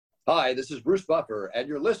Hi, this is Bruce Buffer, and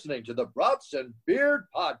you're listening to the Brats and Beard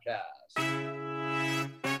Podcast.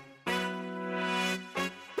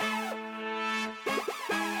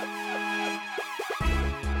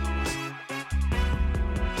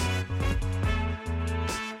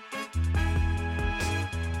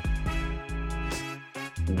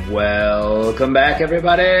 Welcome back,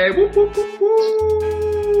 everybody. Woo, woo, woo,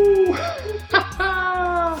 woo.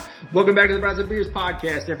 Welcome back to the Brats and Beers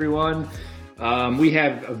Podcast, everyone. We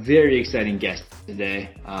have a very exciting guest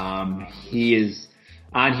today. He is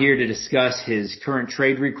on here to discuss his current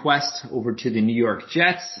trade request over to the New York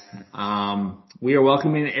Jets. We are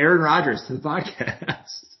welcoming Aaron Rodgers to the podcast.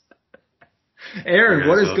 Aaron,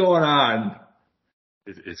 what is going on?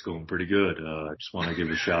 It's going pretty good. I just want to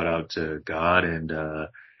give a shout out to God and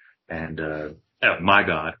my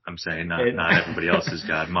God. I'm saying not everybody else's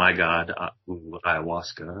God. My God,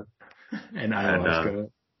 ayahuasca. And ayahuasca. And,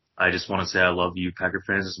 I just want to say I love you, Packer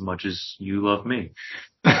fans, as much as you love me.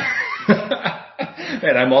 And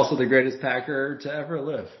I'm also the greatest Packer to ever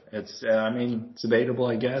live. It's debatable,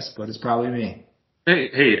 I guess, but it's probably me.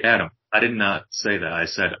 Hey, Adam, I did not say that. I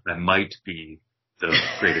said I might be the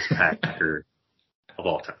greatest Packer of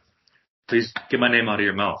all time. Please get my name out of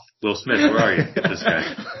your mouth. Will Smith, where are you? Get this guy.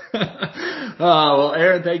 Well,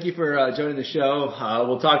 Aaron, thank you for joining the show.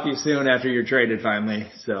 We'll talk to you soon after you're traded finally.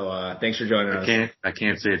 So thanks for joining us. I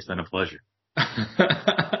can't say it's been a pleasure.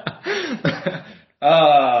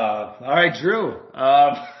 All right, Drew.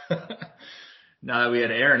 Now that we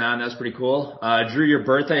had Aaron on, that's pretty cool. Drew, your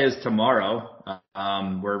birthday is tomorrow.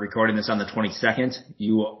 We're recording this on the 22nd.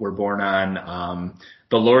 You were born on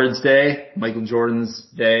the Lord's Day, Michael Jordan's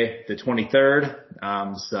day, the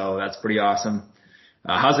 23rd. So that's pretty awesome.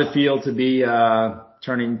 How's it feel to be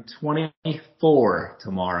turning 24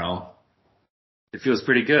 tomorrow? It feels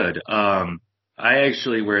pretty good. I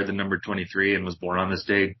actually wear the number 23 and was born on this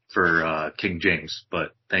day for King James.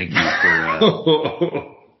 But thank you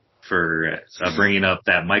for bringing up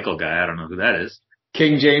that Michael guy. I don't know who that is.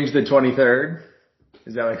 King James the 23rd?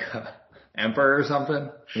 Is that like a emperor or something?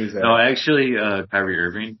 Who's that? No, actually, Kyrie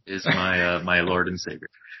Irving is my Lord and Savior.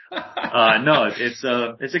 No,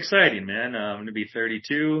 it's exciting, man. I'm going to be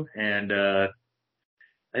 32 and,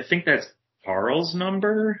 I think that's Carl's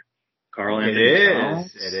number. Carl Anthony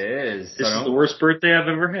Towns. It is. This is the worst birthday I've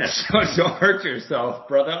ever had. Don't hurt yourself,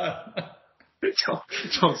 brother.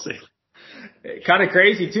 Don't say it. Kind of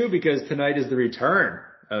crazy too, because tonight is the return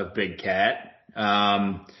of Big Cat.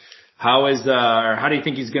 How do you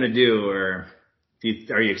think he's going to do? Or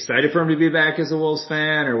are you excited for him to be back as a Wolves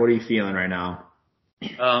fan, or what are you feeling right now?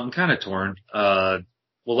 I'm kind of torn. Well,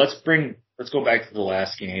 let's go back to the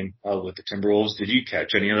last game with the Timberwolves. Did you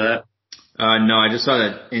catch any of that? No, I just saw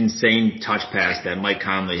that insane touch pass that Mike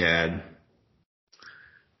Conley had.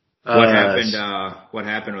 What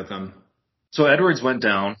happened with him? So Edwards went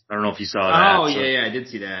down. I don't know if you saw that. Oh, yeah, I did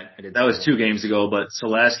see that. That was 2 games ago, but so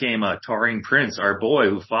last game, Taurean Prince, our boy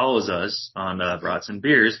who follows us on Brats and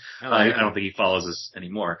Beers, I don't think he follows us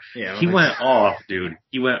anymore. Yeah, he went off, dude.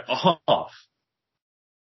 He went off.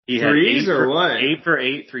 He had threes or what? 8 for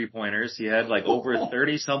 8 3-pointers. He had like over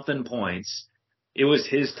 30-something points. It was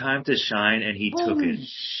his time to shine, and he took it.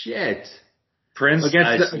 Shit. Prince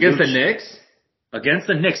against the Knicks? Against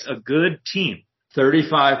the Knicks, a good team.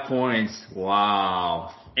 35 points.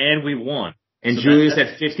 Wow. And we won. And so Julius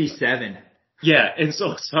had 57. Yeah, and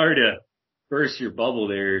so sorry to burst your bubble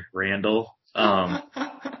there, Randall. Yeah,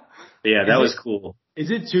 that was cool.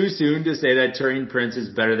 Is it too soon to say that Taurean Prince is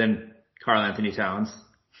better than Karl Anthony Towns?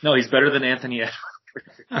 No, he's better than Anthony Edwards.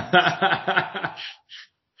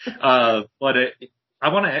 But I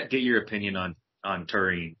want to get your opinion on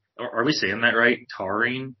Taurean. Are we saying that right?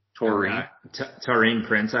 Taurean? Taurean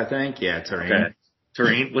Prince, I think. Yeah, Taurean. Okay.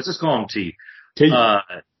 Taurean. Let's just call him T. T.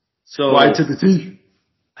 So Y to the T.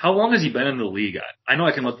 How long has he been in the league? I know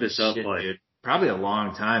I can look this up. Shit, dude. Probably a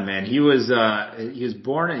long time, man. He was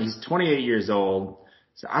born, he's 28 years old.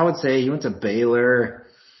 So I would say he went to Baylor.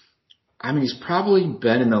 I mean, he's probably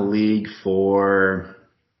been in the league for,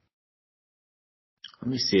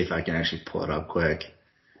 let me see if I can actually pull it up quick.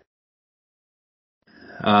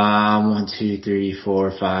 1, 2, 3,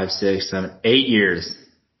 4, 5, 6, 7, 8 years.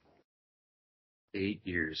 8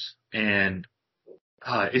 years. And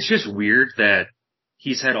it's just weird that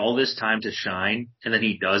he's had all this time to shine, and then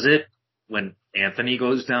he does it when Anthony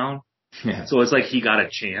goes down. Yeah. So it's like he got a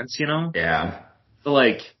chance, you know? Yeah. But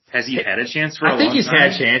like, has he had a chance for a long time? I think he's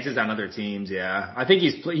had chances on other teams, yeah. I think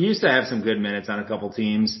he used to have some good minutes on a couple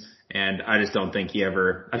teams, and I just don't think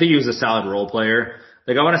I think he was a solid role player.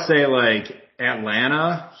 Like, I want to say, like,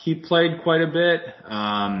 Atlanta, he played quite a bit.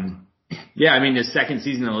 Yeah, I mean, his second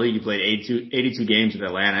season in the league, he played 82 games with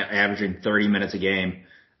Atlanta, averaging 30 minutes a game.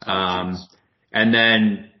 And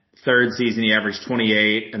then third season, he averaged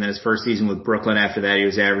 28. And then his first season with Brooklyn after that, he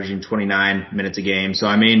was averaging 29 minutes a game. So,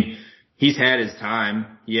 I mean, he's had his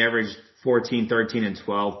time. He averaged 14, 13, and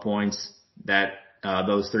 12 points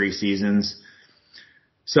those 3 seasons.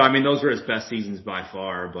 So, I mean, those were his best seasons by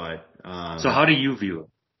far, but, So how do you view him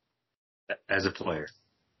as a player?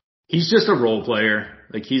 He's just a role player.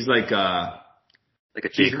 Like, he's like a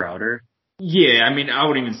Jay Crowder? Yeah, I mean, I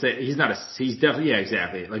wouldn't even say he's definitely, yeah,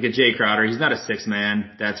 exactly. Like a Jay Crowder. He's not a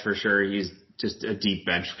 6-man. That's for sure. He's just a deep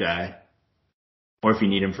bench guy. Or if you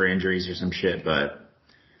need him for injuries or some shit, but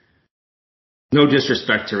no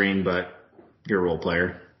disrespect to Reem, but you're a role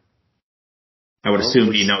player. I would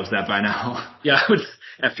assume he knows that by now. Yeah,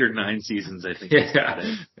 after 9 seasons, I think.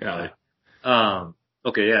 Yeah.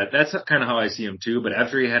 Okay, yeah, that's kind of how I see him too. But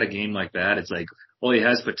after he had a game like that, it's like, well, he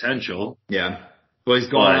has potential. Yeah. Well, he's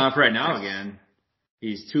going off right now again.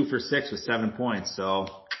 He's 2 for 6 with 7 points. So.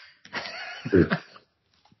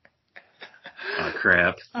 Oh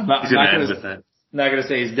crap! I'm not gonna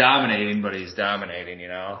say he's dominating, but he's dominating. You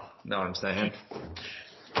know what I'm saying?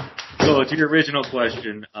 So to your original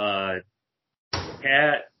question, Cat,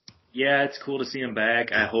 yeah, it's cool to see him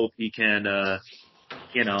back. I hope he can,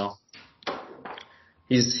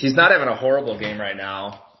 He's not having a horrible game right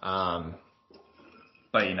now.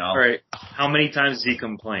 But All right. How many times has he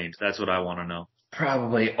complained? That's what I want to know.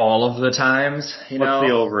 Probably all of the times, What's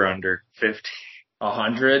the over under? 50?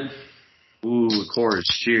 100. Ooh, of course.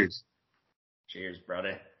 Cheers. Cheers,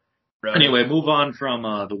 brother. Anyway, move on from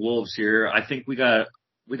the Wolves here. I think we got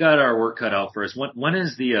our work cut out for us. When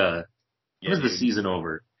is the season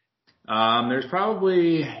over?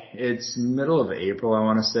 It's middle of April, I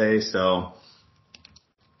want to say. So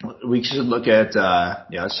we should look at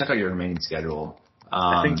let's check out your remaining schedule.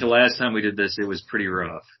 I think the last time we did this, it was pretty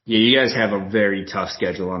rough. Yeah, you guys have a very tough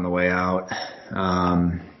schedule on the way out.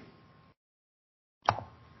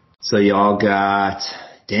 So y'all got,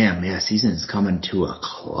 season is coming to a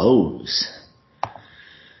close.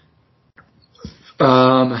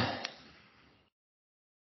 All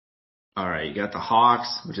right, you got the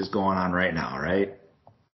Hawks, which is going on right now, right?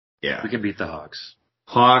 Yeah. We can beat the Hawks.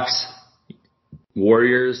 Hawks,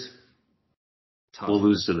 Warriors, tough. We'll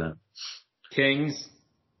lose to them. Kings,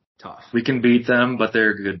 tough. We can beat them, but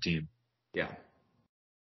they're a good team. Yeah.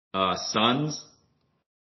 Suns.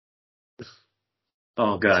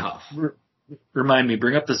 Oh God. Remind me,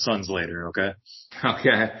 bring up the Suns later, okay?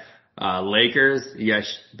 Okay. Lakers, you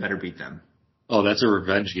guys better beat them. Oh, that's a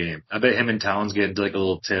revenge game. I bet him and Towns get like a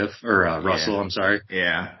little tiff, or Russell, I'm sorry.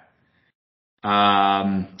 Yeah.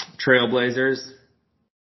 Trailblazers.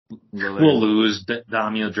 We'll lose.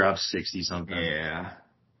 Damian drops 60 something. Yeah.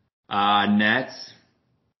 Nets.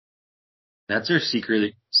 Nets are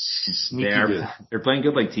secretly sneaky good. They're playing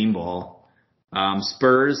good like team ball.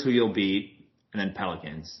 Spurs, who you'll beat, and then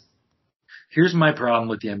Pelicans. Here's my problem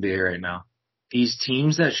with the NBA right now. These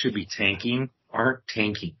teams that should be tanking aren't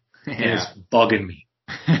tanking. And it's bugging me.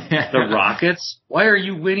 The Rockets, why are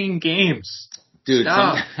you winning games? Dude,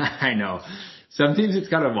 I know. Some teams it's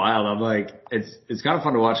kind of wild. I'm like, it's kind of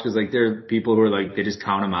fun to watch because like there are people who are like, they just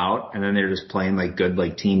count them out and then they're just playing like good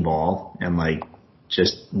like team ball and like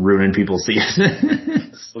just ruining people's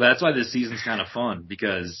seasons. Well, that's why this season's kind of fun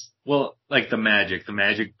because, well, like the Magic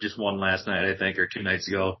just won last night, I think, or 2 nights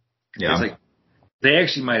ago. Yeah. It's like, they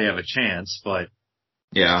actually might have a chance, but.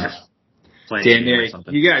 Yeah. Dan, you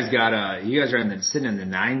guys are sitting in the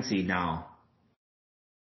 9 seed now.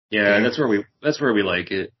 Yeah, that's where we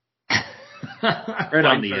like it. Right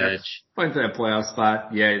on the edge. Fighting for that playoff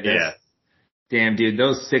spot. Yeah. Damn, dude,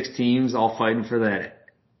 those 6 teams all fighting for that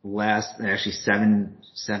last, actually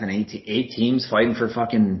 8 teams fighting for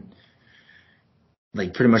fucking,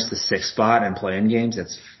 like pretty much the 6th spot and playing games.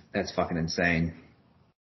 That's fucking insane.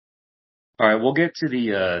 All right, we'll get to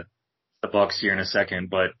the Bucks here in a second,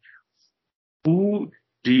 but who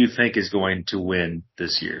do you think is going to win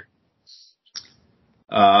this year?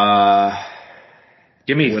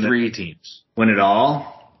 Give me 3 teams. Win it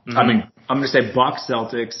all? Mm-hmm. I mean, I'm going to say Bucks,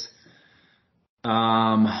 Celtics.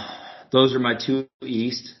 Those are my 2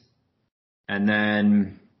 East. And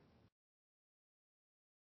then,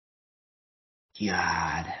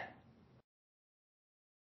 God.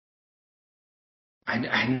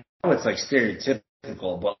 I know it's like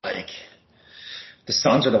stereotypical, but like the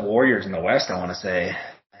Suns or the Warriors in the West, I want to say.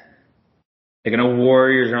 Like, I know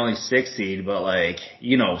Warriors are only 6 seed, but like,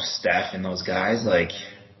 Steph and those guys, like,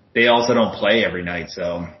 they also don't play every night,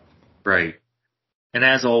 so. Right. And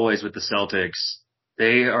as always with the Celtics,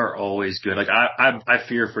 they are always good. Like, I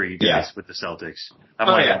fear for you guys with the Celtics.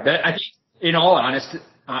 I think in all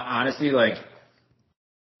honesty, like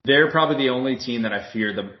they're probably the only team that I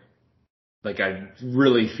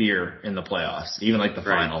really fear in the playoffs, even like the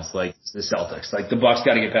finals, like the Celtics. Like the Bucks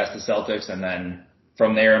got to get past the Celtics, and then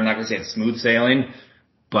from there, I'm not going to say it's smooth sailing,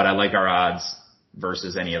 but I like our odds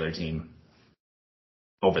versus any other team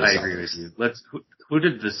over the Celtics. I agree with you. Who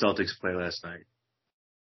did the Celtics play last night?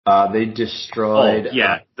 They destroyed.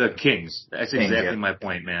 The Kings. That's exactly my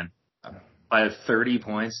point, man. By 30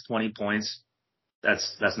 points, 20 points,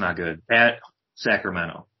 that's not good. At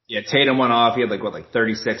Sacramento. Yeah, Tatum went off. He had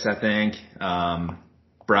 36, I think.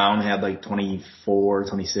 Brown had 24,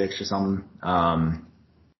 26 or something.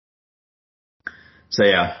 So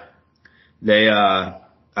yeah, they, I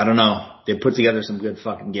don't know. They put together some good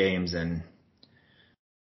fucking games, and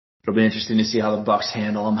it'll be interesting to see how the Bucks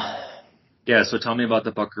handle them. Yeah, so tell me about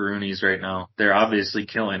the Buckaroonies right now. They're obviously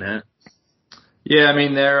killing it. Yeah, I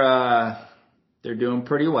mean, they're doing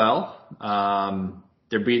pretty well.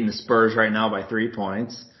 They're beating the Spurs right now by 3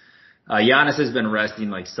 points. Giannis has been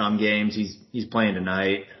resting some games. He's playing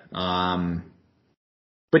tonight.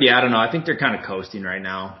 But yeah, I don't know. I think they're kind of coasting right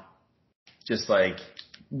now. Just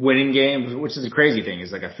winning games, which is a crazy thing,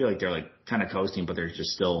 is I feel like they're kind of coasting, but they're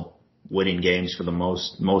just still winning games for the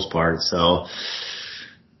most part. So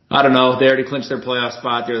I don't know. They already clinched their playoff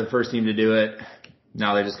spot. They're the first team to do it.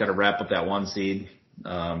 Now they just got to wrap up that 1 seed,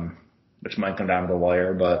 which might come down to the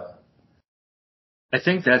wire, but I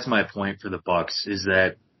think that's my point for the Bucks, is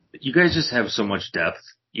that you guys just have so much depth,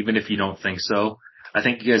 even if you don't think so. I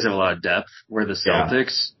think you guys have a lot of depth, where the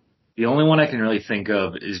Celtics, the only one I can really think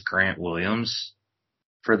of is Grant Williams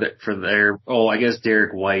I guess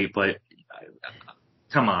Derek White, but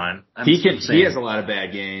come on. He has a lot of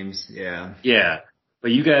bad games. Yeah. Yeah.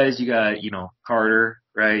 But you guys, you got, Carter,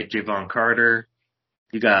 right? Javon Carter.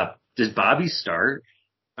 Does Bobby start?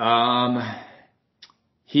 I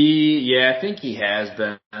think he has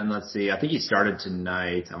been. Let's see. I think he started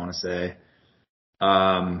tonight, I want to say.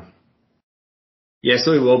 So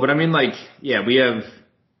he will. But I mean, we have,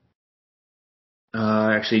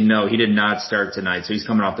 actually, no, he did not start tonight. So he's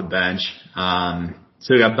coming off the bench.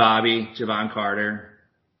 So we got Bobby, Javon Carter,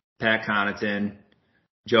 Pat Connaughton,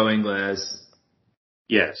 Joe Ingles.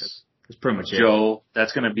 Yes. That's pretty much it. Joe,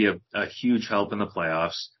 that's going to be a huge help in the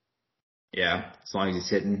playoffs. Yeah. As long as he's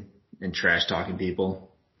hitting and trash talking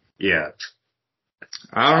people. Yeah.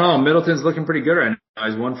 I don't know. Middleton's looking pretty good right now.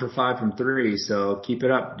 He's 1 for 5 from 3, so keep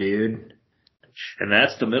it up, dude. And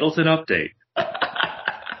that's the Middleton update.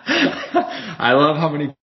 I love how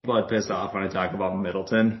many people I piss off when I talk about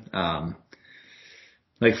Middleton.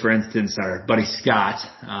 For instance, our buddy Scott,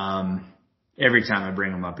 every time I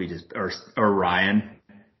bring him up, he just, or Ryan,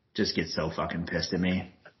 just gets so fucking pissed at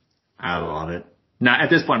me. I love it. Now, at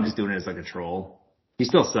this point, I'm just doing it as a troll. He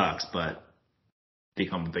still sucks, but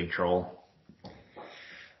become a big troll.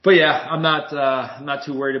 But yeah, I'm not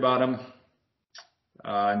too worried about him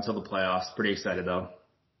until the playoffs. Pretty excited though.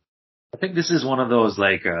 I think this is one of those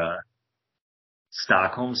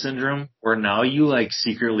Stockholm syndrome, where now you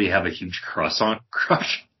secretly have a huge crush.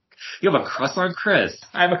 You have a crush on Chris.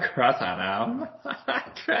 I have a crush on him.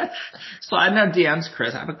 Chris, slide in our DMs,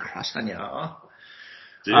 Chris. I have a crush on you.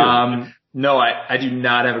 Dude. No, I do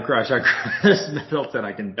not have a crush on Chris Middleton.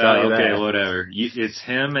 I can tell you that. Okay, whatever. It's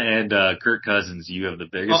him and Kirk Cousins you have the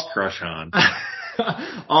biggest crush on.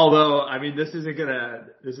 Although, I mean, this isn't gonna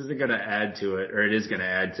add to it, or it is gonna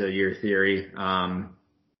add to your theory.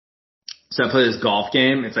 So I play this golf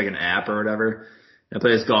game. It's an app or whatever. I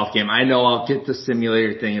play this golf game. I know I'll get the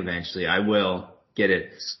simulator thing eventually. I will get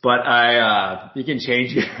it, but you can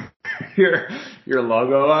change your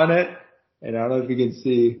logo on it, and I don't know if you can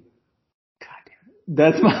see.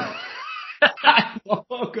 That's my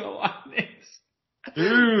logo on this.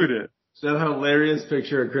 Dude. So a hilarious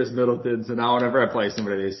picture of Chris Middleton. So now whenever I play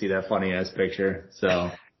somebody, they see that funny ass picture.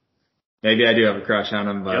 So maybe I do have a crush on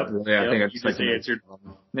him, but really I think I just answered.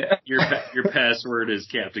 Your password is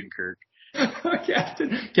Captain Kirk.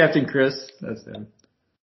 Captain Chris. That's him.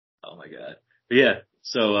 Oh my God. But yeah.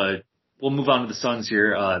 So, we'll move on to the Suns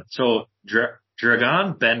here. So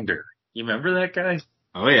Dragan Bender. You remember that guy?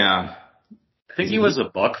 Oh yeah. I think he was a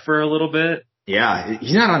Buck for a little bit. Yeah,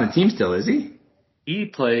 he's not on the team still, is he? He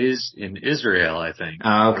plays in Israel, I think.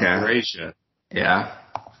 Oh, okay. Croatia. Yeah.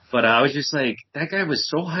 But I was just that guy was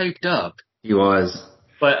so hyped up. He was.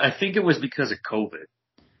 But I think it was because of COVID.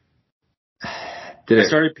 I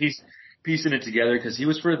started piecing it together because he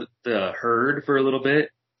was for the Herd for a little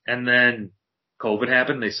bit, and then COVID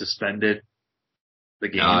happened. They suspended the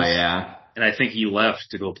games. Oh, yeah. And I think he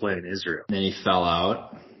left to go play in Israel. Then he fell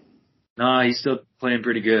out. No, he's still playing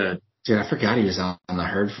pretty good. Dude, I forgot he was on the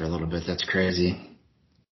Herd for a little bit. That's crazy.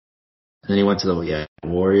 And then he went to the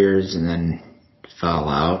Warriors and then fell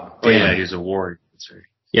out. Oh yeah, he's a Warrior. That's right.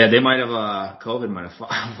 Yeah, they might have COVID might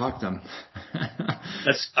have fucked him.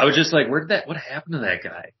 I was just like, what happened to that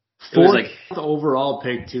guy? Fourth overall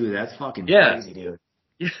pick too. That's fucking crazy, dude.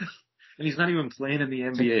 Yeah. And he's not even playing in the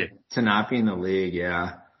NBA. To not be in the league,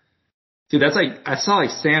 yeah. Dude, that's like, I saw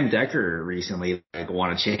like Sam Decker recently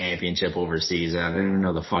won a championship overseas. I didn't even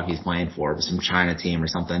know the fuck he's playing for. It was some China team or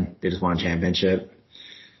something. They just won a championship.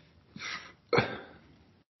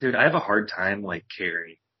 Dude, I have a hard time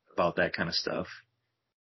caring about that kind of stuff.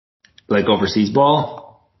 Like overseas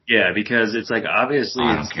ball? Yeah, because it's obviously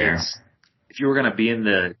I don't care. If you were gonna be in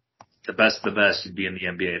the best of the best, you'd be in the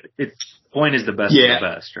NBA. The point is the best of the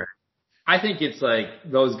best, right? I think it's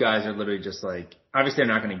those guys are literally just obviously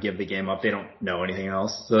they're not going to give the game up. They don't know anything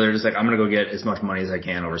else. So they're just I'm going to go get as much money as I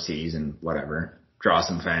can overseas and whatever. Draw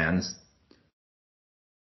some fans.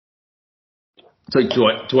 It's like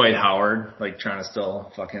Dwight Howard, trying to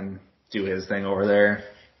still fucking do his thing over there.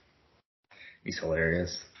 He's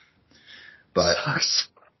hilarious. But, sucks.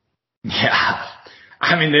 Yeah.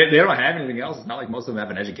 I mean, they don't have anything else. It's not like most of them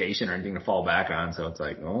have an education or anything to fall back on. So it's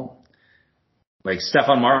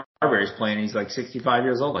Stephon Marbury's playing. He's 65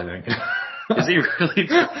 years old, I think. Is he really?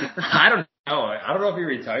 I don't know. I don't know if he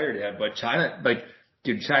retired yet, but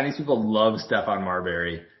Chinese people love Stephon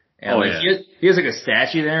Marbury. And he has a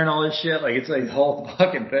statue there and all this shit. It's the whole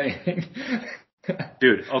fucking thing.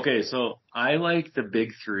 Dude, okay, so I like the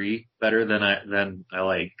big three better than I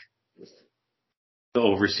like the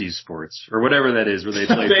overseas sports or whatever that is where they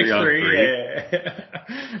play big 3-on-3.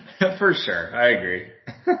 Yeah. For sure. I agree.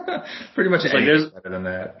 Pretty much anything's better than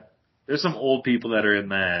that. There's some old people that are in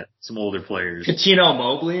that, some older players. Kachino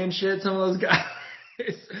Mobley and shit, some of those guys.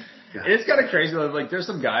 It's kind of crazy. There's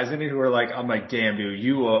some guys in it who are I'm damn, dude,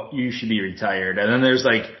 you should be retired. And then there's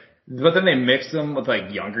but then they mix them with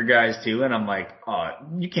younger guys too, and I'm oh,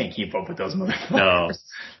 you can't keep up with those motherfuckers. No.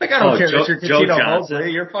 I don't care that you're Kachino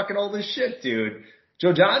Mobley. You're fucking old as shit, dude.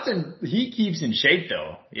 Joe Johnson, he keeps in shape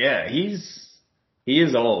though. Yeah, he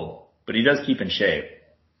is old, but he does keep in shape.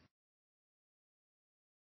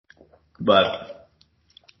 But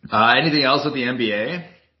anything else with the NBA?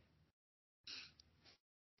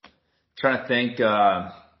 Trying to think.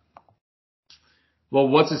 Well,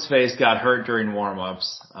 what's his face got hurt during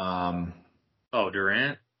warmups?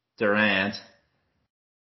 Durant. Durant.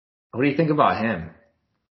 What do you think about him?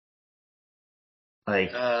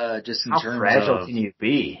 Just in how terms fragile of, can you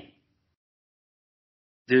be,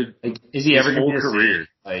 dude? Is he ever going to career?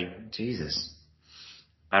 Jesus.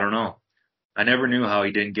 I don't know. I never knew how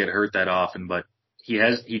he didn't get hurt that often, but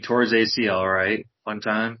he tore his ACL, right? One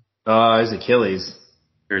time. His Achilles.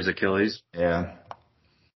 Or his Achilles. Yeah.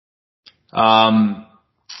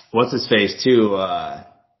 What's his face too?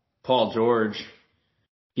 Paul George.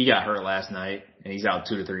 He got hurt last night, and he's out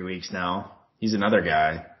 2 to 3 weeks now. He's another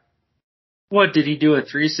guy. What, did he do a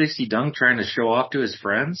 360 dunk trying to show off to his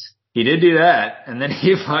friends? He did do that, and then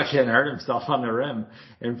he fucking hurt himself on the rim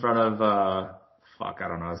in front of, I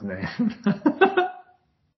don't know his name.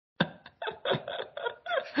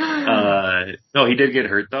 No, he did get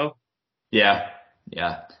hurt though? Yeah.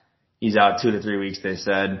 He's out 2 to 3 weeks, they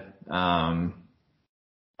said. I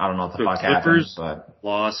don't know what the fuck happened, but.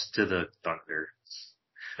 Lost to the Thunder.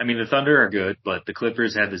 I mean, the Thunder are good, but the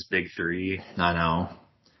Clippers had this big three. I know.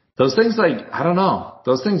 Those things, I don't know.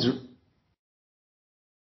 Those things,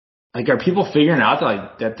 are people figuring out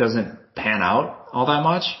that, that doesn't pan out all that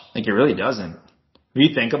much? It really doesn't. If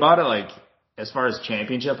you think about it, as far as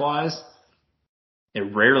championship-wise,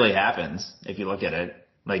 it rarely happens if you look at it.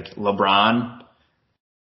 LeBron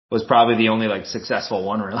was probably the only, successful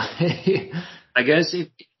one, really. I guess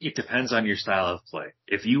it depends on your style of play.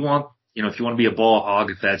 If you want, if you want to be a ball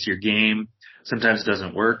hog, if that's your game, sometimes it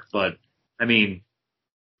doesn't work, but, I mean,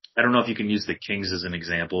 I don't know if you can use the Kings as an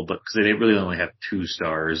example, but because they really only have 2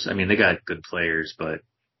 stars. I mean, they got good players, but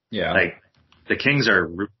yeah, the Kings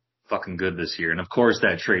are fucking good this year. And of course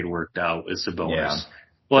that trade worked out with Sabonis. Yeah,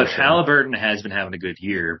 well, Halliburton has been having a good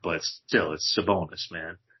year, but still, it's Sabonis,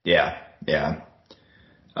 man. Yeah.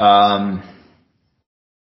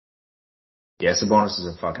 Sabonis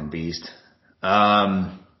is a fucking beast.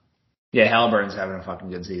 Halliburton's having a fucking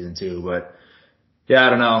good season too, but yeah, I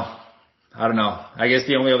don't know. I guess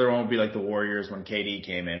the only other one would be the Warriors when KD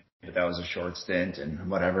came in, but that was a short stint and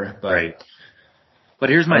whatever. But, right. But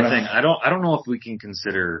here's my thing. I don't know if we can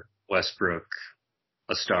consider Westbrook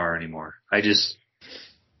a star anymore. I guess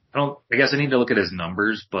I need to look at his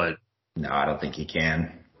numbers, but. No, I don't think he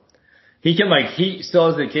can. He can he still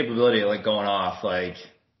has the capability of going off,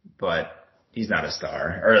 but he's not a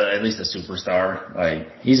star, or at least a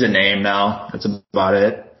superstar. He's a name now. That's about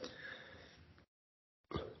it.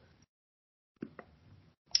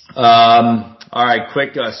 All right,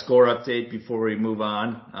 quick score update before we move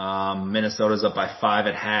on. Minnesota's up by 5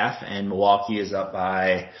 at half, and Milwaukee is up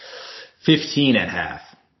by 15 at half.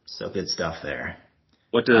 So good stuff there.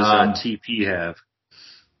 What does TP have?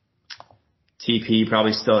 TP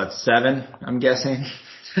probably still at 7, I'm guessing.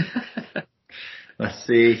 Let's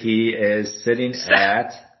see. He is sitting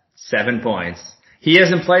at 7 points. He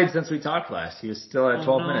hasn't played since we talked last. He was still at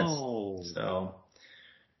 12 minutes. So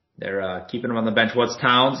they're keeping him on the bench. What's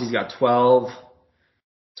Towns? He's got 12,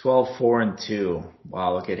 4, and 2.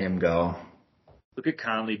 Wow, look at him go. Look at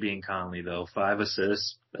Conley being Conley, though. 5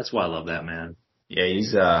 assists. That's why I love that man. Yeah,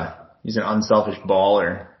 he's an unselfish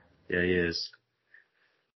baller. Yeah, he is.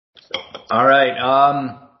 All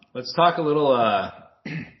right, let's talk a little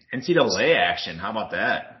NCAA action. How about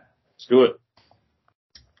that? Let's do it.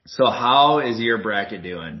 So how is your bracket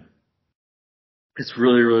doing? It's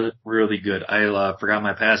really, really, really good. I forgot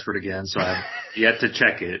my password again, so I've yet to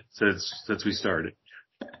check it since we started.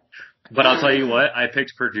 But I'll tell you what, I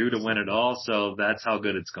picked Purdue to win it all, so that's how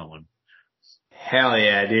good it's going. Hell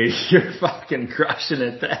yeah, dude. You're fucking crushing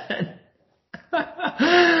it then.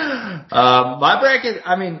 My bracket,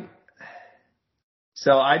 I mean,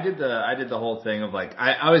 so I did the whole thing of like,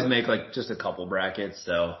 I always make like just a couple brackets.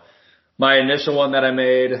 So my initial one that I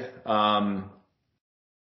made,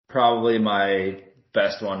 probably my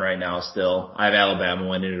best one right now still. I have Alabama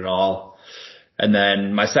winning it all. And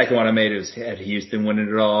then my second one I made had Houston winning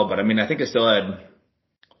it all. But I mean, I think I still had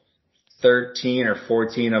 13 or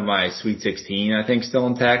 14 of my Sweet 16, I think, still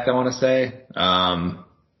intact, I want to say.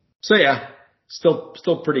 So yeah,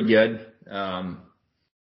 still pretty good.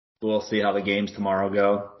 We'll see how the games tomorrow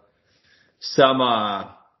go. Some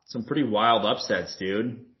pretty wild upsets,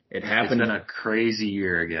 dude. It happened. It's been a crazy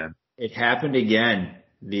year again. It happened again.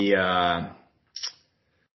 The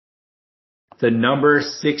number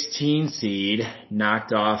 16 seed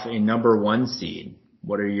knocked off a number 1 seed.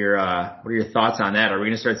 What are your thoughts on that? Are we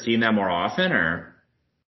going to start seeing that more often, or?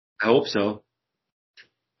 I hope so.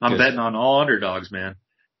 I'm betting on all underdogs, man.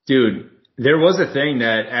 Dude, there was a thing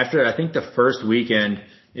that after, I think the first weekend,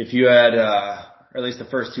 if you had, or at least the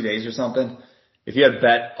first 2 days or something, if you had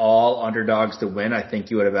bet all underdogs to win, I think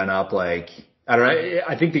you would have been up like, I don't know,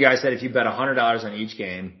 I think the guy said if you bet $100 on each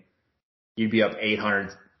game, you'd be up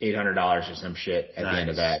 $800 or some shit at the end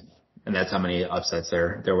of that. And that's how many upsets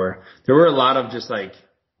there were. There were a lot of just like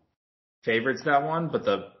favorites that won, but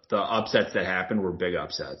the upsets that happened were big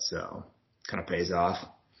upsets. So it kind of pays off.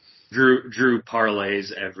 Drew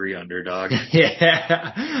parlays every underdog.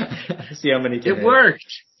 Yeah. See how many can it worked.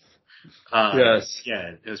 Yes.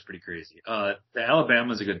 Yeah, it was pretty crazy. The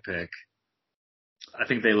Alabama's a good pick. I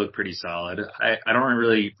think they look pretty solid. I don't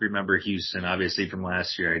really remember Houston, obviously from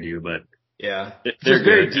last year I do, but yeah. They're a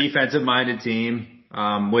very defensive minded team,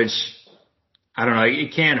 which I don't know,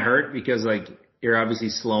 it can hurt because like you're obviously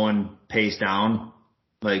slowing pace down.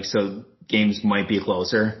 Like, so games might be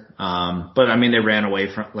closer. But I mean, they ran away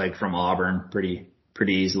from Auburn pretty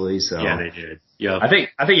easily. So yeah, they did. Yeah. I think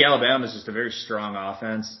Alabama is just a very strong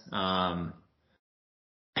offense.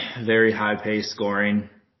 Very high pace scoring.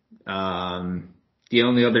 The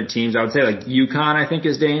only other teams I would say like UConn, I think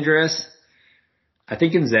is dangerous. I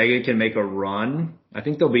think Gonzaga can make a run. I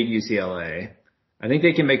think they'll beat UCLA. I think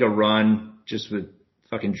they can make a run just with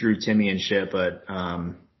fucking Drew Timme and shit, but,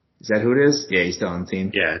 is that who it is? Yeah, he's still on the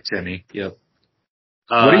team. Yeah, Timme. Yep.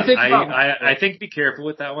 What do you think I think be careful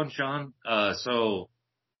with that one, Sean. So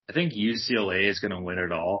I think UCLA is going to win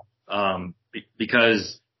it all.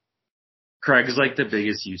 Because Craig's like the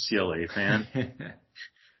biggest UCLA fan.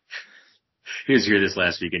 He was here this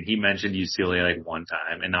last week and he mentioned UCLA like one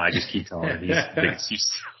time, and now I just keep telling him he's the biggest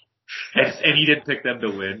UCLA. And he didn't pick them to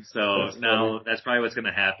win, so now that's probably what's going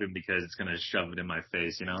to happen because it's going to shove it in my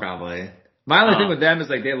face, you know? Probably. My only thing with them is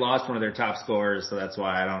like they lost one of their top scorers, so that's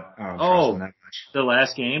why I don't trust them that much. The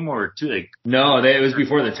last game or two? No, it was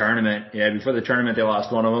before the tournament. Yeah, before the tournament they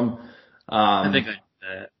lost one of them. I think I knew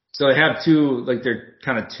that. So they have they're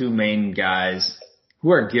kind of two main guys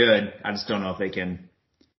who are good. I just don't know if they can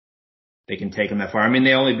take them that far. I mean,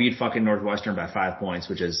 they only beat fucking Northwestern by 5 points,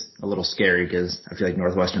 which is a little scary because I feel like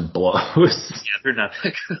Northwestern blows. Yeah, they're not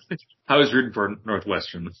that good. I was rooting for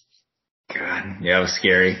Northwestern. God, yeah, it was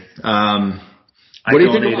scary. What do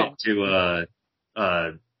you think about to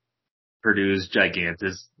Purdue's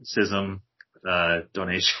giganticism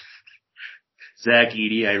donation? Zach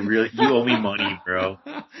Edey, you owe me money, bro.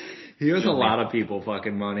 He owes a lot of people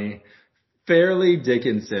fucking money. Fairleigh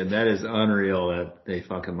Dickinson, that is unreal that they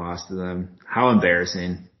fucking lost to them. How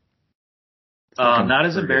embarrassing. Not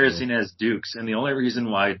as embarrassing as Duke's, and the only reason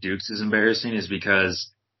why Duke's is embarrassing is because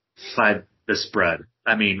by the spread.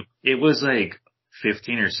 I mean, it was like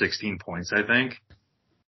 15 or 16 points, I think.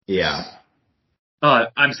 Yeah.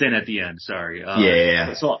 I'm saying at the end, sorry.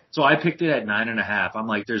 Yeah. So I picked it at 9.5. I'm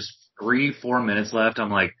like, there's 3-4 minutes left.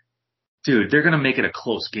 I'm like, dude, they're going to make it a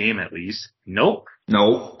close game at least. Nope.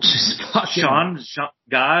 Just fucking. Sean,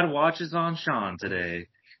 God watches on Sean today.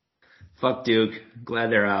 Fuck Duke.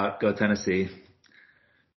 Glad they're out. Go Tennessee.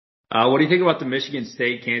 What do you think about the Michigan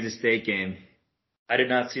State, Kansas State game? I did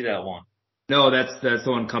not see that one. No, that's the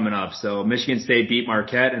one coming up. So Michigan State beat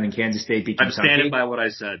Marquette and then Kansas State beat Kentucky. I'm standing by what I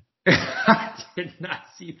said. I did not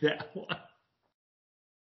see that one.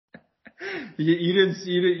 You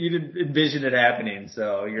didn't envision it happening,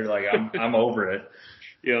 so you're like, I'm over it.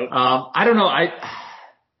 Yep. I don't know. I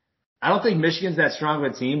don't think Michigan's that strong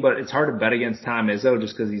of a team, but it's hard to bet against Tom Izzo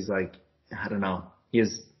just because he's like, I don't know.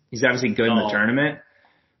 He's obviously good in the tournament,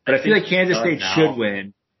 but I feel like Kansas State should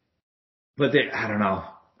win. But I don't know.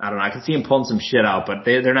 I can see him pulling some shit out, but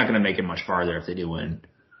they're not going to make it much farther if they do win.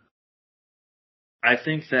 I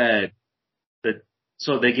think that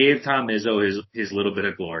so they gave Tom Izzo his little bit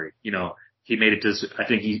of glory. You know, he made it to. I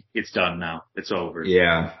think it's done now. It's over.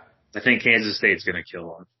 Yeah. I think Kansas State's going to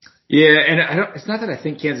kill him. Yeah, and it's not that I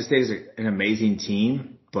think Kansas State is an amazing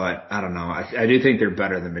team, but I don't know. I do think they're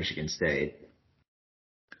better than Michigan State.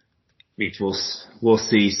 Me too. We'll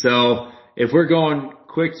see. So if we're going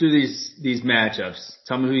quick through these matchups,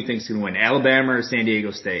 tell me who you think's going to win, Alabama or San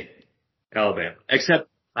Diego State? Alabama. Except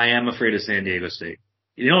I am afraid of San Diego State.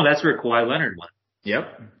 You know, that's where Kawhi Leonard went.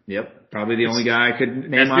 Yep. Probably the only guy I could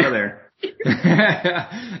name out of there.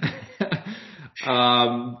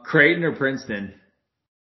 Creighton or Princeton?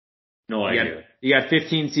 No idea. You got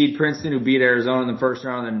 15 seed Princeton who beat Arizona in the first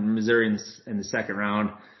round and Missouri in the second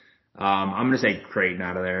round. I'm going to say Creighton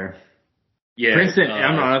out of there. Yeah. Princeton, I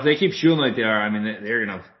don't know if they keep shooting like they are. I mean, they're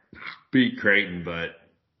going to beat Creighton, but.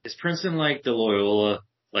 Is Princeton like the Loyola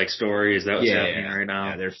story? Is that what's happening right now?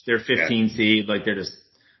 Yeah, they're 15 seed. Like they're just a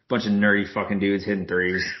bunch of nerdy fucking dudes hitting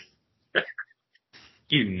threes.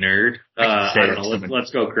 You nerd. I don't know.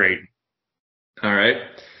 Let's go Creighton. All right.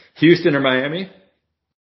 Houston or Miami?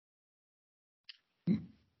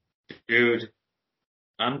 Dude,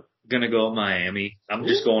 I'm going to go Miami. I'm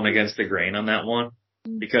just going against the grain on that one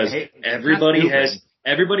because everybody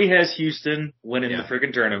has Houston winning the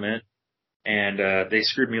freaking tournament, and they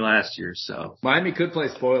screwed me last year. So Miami could play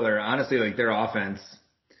spoiler. Honestly, like their offense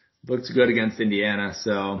looks good against Indiana,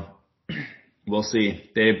 so we'll see.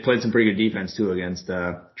 They played some pretty good defense too against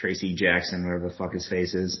Tracy Jackson, whatever the fuck his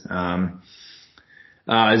face is.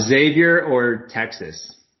 Xavier or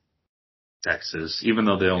Texas? Texas, even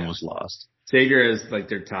though they almost lost. Xavier is like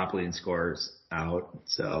their top leading scorers out.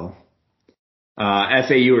 So,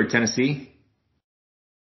 FAU or Tennessee?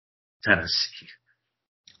 Tennessee.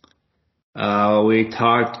 We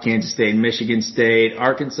talked Kansas State, Michigan State,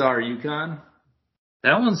 Arkansas or UConn?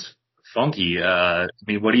 That one's funky. I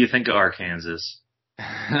mean, what do you think of Arkansas?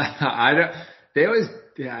 They always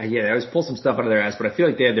pull some stuff out of their ass, but I feel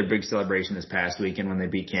like they had their big celebration this past weekend when they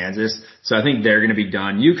beat Kansas. So I think they're going to be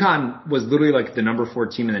done. UConn was literally like the number 4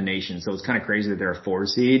 team in the nation. So it's kind of crazy that they're a 4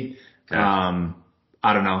 seed. Okay.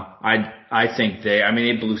 I don't know. I think they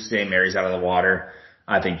blew St. Mary's out of the water.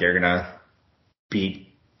 I think they're going to beat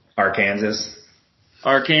Arkansas.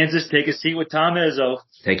 Arkansas, take a seat with Tom Izzo.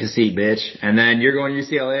 Take a seat, bitch. And then you're going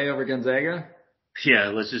UCLA over Gonzaga? Yeah,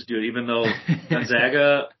 let's just do it. Even though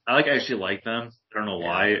Gonzaga, I actually like them. I don't know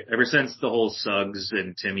why. Ever since the whole Suggs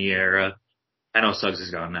and Timmy era, I know Suggs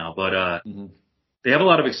is gone now, but they have a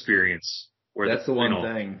lot of experience. That's the one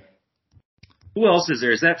thing. Who else is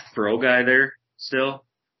there? Is that Fro guy there still?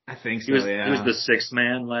 I think so. He was the 6th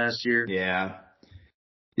man last year. Yeah.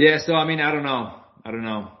 Yeah. So I don't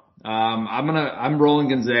know. I'm rolling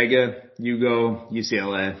Gonzaga. You go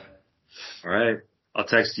UCLA. All right. I'll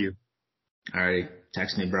text you. Alrighty,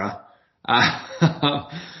 text me, bro.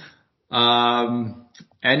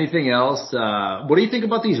 Anything else? What do you think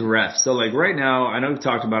about these refs? So like right now, I know we've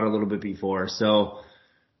talked about it a little bit before. So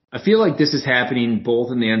I feel like this is happening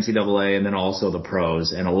both in the NCAA and then also the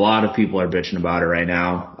pros, and a lot of people are bitching about it right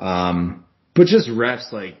now. But just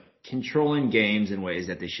refs like controlling games in ways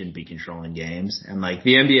that they shouldn't be controlling games. And like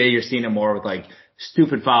the NBA, you're seeing it more with like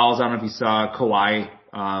stupid fouls. I don't know if you saw Kawhi,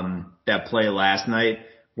 that play last night,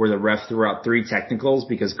 where the ref threw out 3 technicals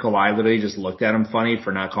because Kawhi literally just looked at him funny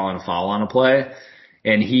for not calling a foul on a play.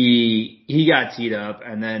 And he got teed up,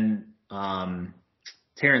 and then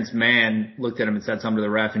Terrence Mann looked at him and said something to the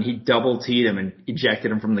ref, and he double teed him and ejected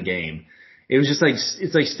him from the game. It was just like,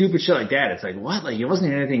 it's like stupid shit like that. It's like, what? Like it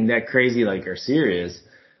wasn't anything that crazy like or serious.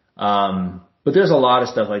 But there's a lot of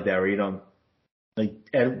stuff like that where you don't, like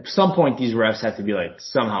at some point these refs have to be like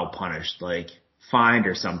somehow punished. Like fined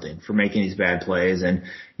or something for making these bad plays. And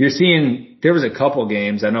you're seeing, there was a couple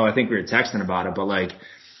games, I think we were texting about it, but like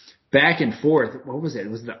back and forth, what was it? It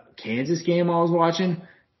was the Kansas game I was watching.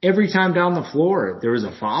 Every time down the floor, there was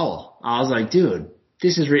a foul. I was like, dude,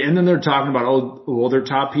 this is and then they're talking about, oh, well, their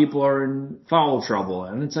top people are in foul trouble.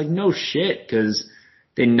 And it's like, no shit, because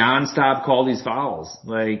they nonstop call these fouls.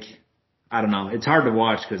 Like, I don't know. It's hard to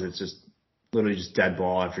watch because it's just literally just dead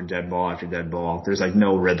ball after dead ball after dead ball. There's like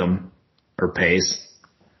no rhythm or pace.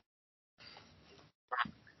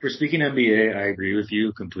 For speaking NBA, I agree with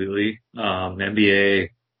you completely. NBA,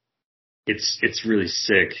 it's really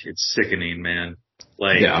sick. It's sickening, man.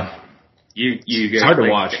 Like, yeah, you get, it's hard to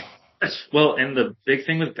like, watch. Well, and the big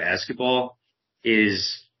thing with basketball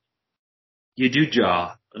is you do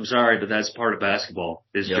jaw. I'm sorry, but that's part of basketball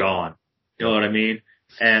is jawing. You know what I mean?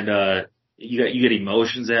 And you get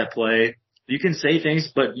emotions at play. You can say things,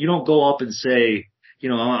 but you don't go up and say, you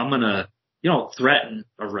don't threaten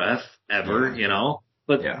a ref ever,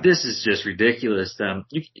 But this is just ridiculous.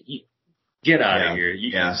 You get out of here.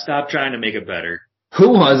 You stop trying to make it better. Who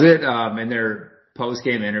was it in their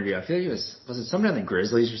post-game interview? I feel like was it somebody on the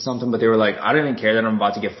Grizzlies or something? But they were like, I don't even care that I'm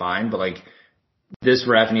about to get fined, but like this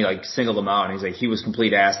ref, and he like singled him out, and he's like, he was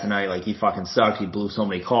complete ass tonight. Like he fucking sucked. He blew so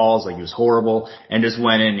many calls. Like he was horrible, and just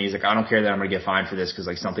went in. And he's like, I don't care that I'm gonna get fined for this because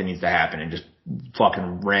like something needs to happen, and just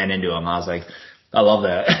fucking ran into him. I was like, I love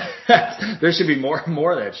that. There should be more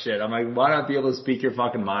of that shit. I'm like, why not be able to speak your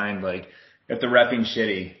fucking mind? Like if the reffing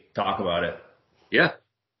shitty, talk about it. Yeah.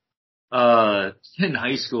 In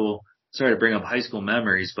high school, sorry to bring up high school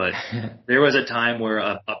memories, but there was a time where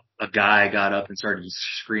a guy got up and started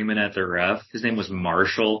screaming at the ref. His name was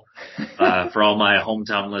Marshall. For all my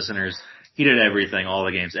hometown listeners, he did everything, all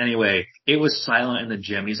the games. Anyway, it was silent in the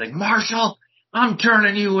gym. He's like, Marshall, I'm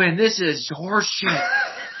turning you in. This is horseshit.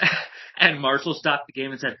 And Marshall stopped the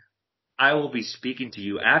game and said, I will be speaking to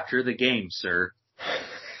you after the game, sir.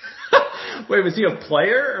 Wait, was he a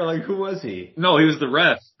player or like who was he? No, he was the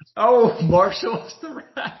ref. Oh, Marshall was the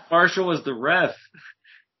ref. Marshall was the ref.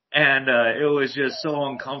 And it was just so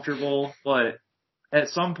uncomfortable. But at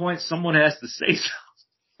some point, someone has to say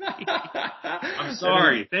something. I'm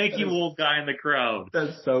sorry. Thank you, old guy in the crowd.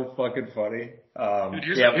 That's so fucking funny. Dude,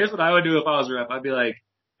 here's what I would do if I was a ref. I'd be like,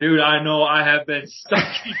 dude, I know I have been stuck.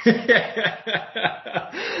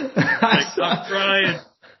 I'm trying.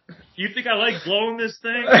 You think I like blowing this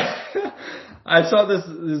thing? I saw this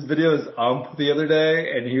video of Ump the other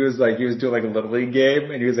day, and he was doing like a little league game,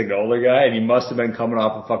 and he was like an older guy, and he must have been coming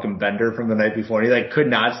off a fucking bender from the night before, and he like could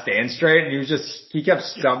not stand straight, and he kept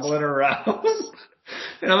stumbling around.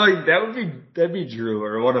 And I'm like, that'd be Drew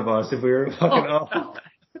or one of us if we were fucking Ump.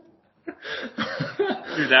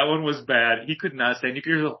 Dude, that one was bad. He could not stand. You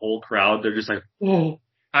could hear the whole crowd. They're just like, whoa.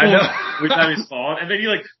 I know. Which time he's falling. And then he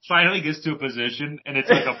like finally gets to a position and it's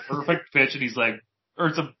like a perfect pitch and he's like,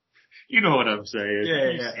 or some, you know what I'm saying.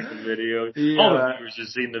 Yeah, You've seen the video. Yeah. All the viewers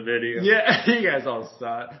just seen the video. Yeah, you guys all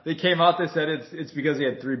saw it. They came out, they said it's because he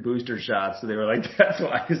had 3 booster shots, so they were like, that's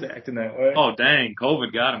why he's acting that way. Oh dang,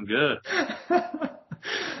 COVID got him good.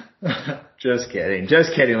 Just kidding,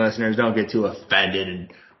 listeners. Don't get too offended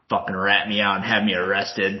and fucking rat me out and have me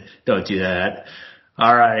arrested. Don't do that.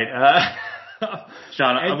 All right.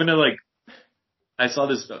 Sean, I'm gonna I saw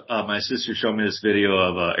this, my sister showed me this video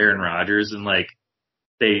of, Aaron Rodgers and like,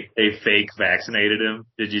 they fake vaccinated him.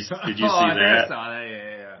 Did you see that? I saw that.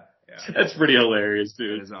 Yeah. That's pretty hilarious,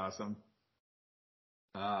 dude. That is awesome.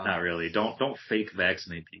 Not really. Don't fake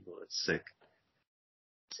vaccinate people. It's sick.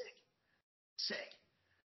 Sick.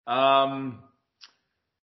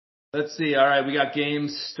 Let's see. All right, we got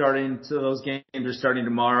games starting. So those games are starting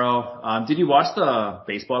tomorrow. Did you watch the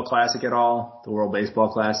baseball classic at all? The World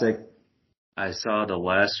Baseball Classic? I saw the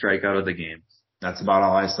last strikeout of the game. That's about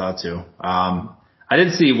all I saw too. I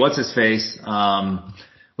didn't see what's his face.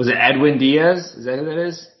 Was it Edwin Diaz? Is that who that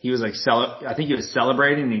is? He was like I think he was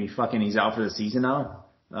celebrating and he's out for the season now.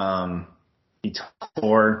 He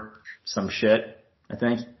tore some shit, I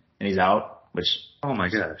think, and he's out, which oh my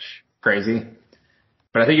gosh, crazy.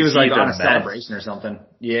 But I think he was like on a celebration or something.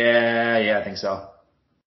 Yeah, I think so.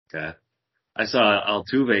 Okay. I saw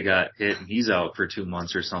Altuve got hit and he's out for 2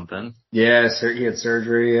 months or something. Yeah, he had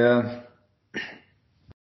surgery.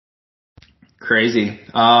 Crazy.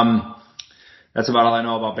 That's about all I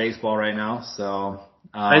know about baseball right now. So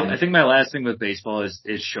I think my last thing with baseball is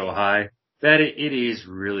Shohei. That it is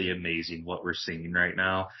really amazing what we're seeing right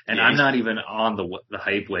now, and I'm not even on the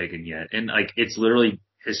hype wagon yet. And like it's literally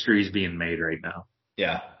history's being made right now.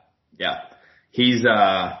 Yeah. He's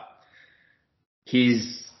a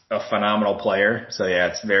phenomenal player. So yeah,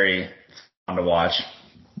 it's very fun to watch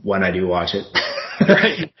when I do watch it.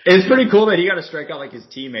 Right. It's pretty cool that he got to strike out like his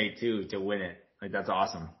teammate too to win it. Like that's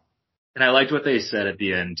awesome. And I liked what they said at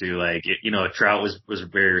the end too. Like, Trout was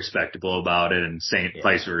very respectable about it, and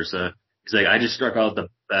vice versa. He's like, I just struck out the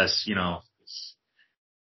best, Yeah.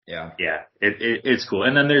 Yeah, it's cool.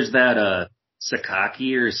 And then there's that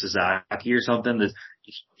Sakaki or Sasaki or something. Do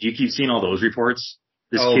you keep seeing all those reports?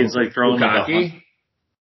 This kid's like throwing like a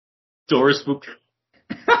Doris Bukaki.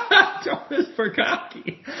 Doris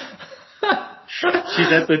Bukaki.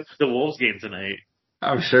 She's at the Wolves game tonight.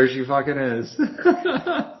 I'm sure she fucking is.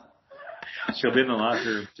 She'll be in the locker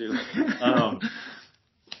room too. All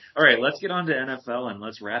right, let's get on to NFL and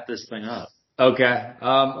let's wrap this thing up. Okay.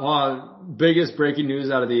 Biggest breaking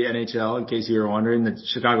news out of the NHL, in case you were wondering, the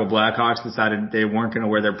Chicago Blackhawks decided they weren't going to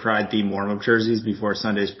wear their Pride-themed warm-up jerseys before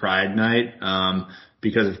Sunday's Pride night,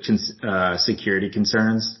 because of security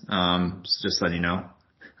concerns. So just letting you know.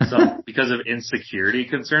 So, because of insecurity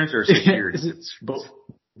concerns or security? Both.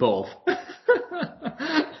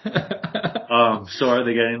 So are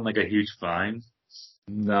they getting like a huge fine?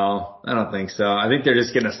 No, I don't think so. I think they're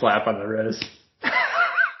just getting a slap on the wrist.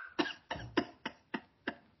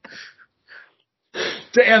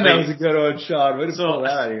 Damn, that was a good one, Sean. Way to pull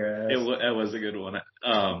that out of your ass. It was a good one.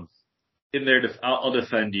 In their I'll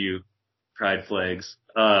defend you, Pride flags.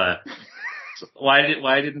 Why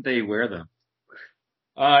didn't they wear them?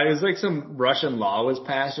 It was like some Russian law was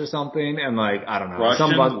passed or something, and like, I don't know.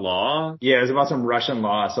 Russian law? Yeah, it was about some Russian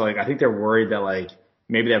law. So like, I think they're worried that like,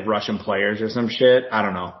 maybe they have Russian players or some shit. I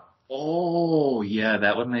don't know. Oh, yeah,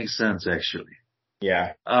 that would make sense actually.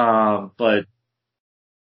 Yeah. But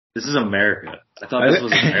this is America. I thought this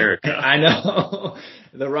was America. I know.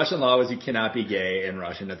 The Russian law was you cannot be gay and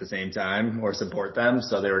Russian at the same time or support them.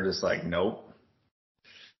 So they were just like, nope.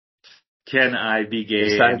 Can I be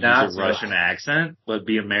gay and use a Russian accent, but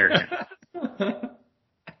be American?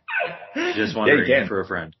 Just wondering for a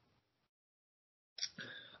friend.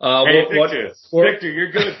 Hey, Victor,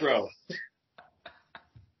 you're good, bro.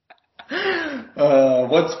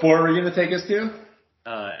 What sport were you going to take us to?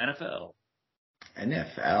 NFL.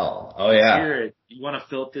 NFL. Oh yeah. You want to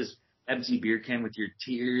fill up this empty beer can with your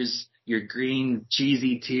tears, your green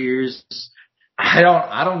cheesy tears.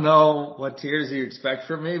 I don't know what tears you expect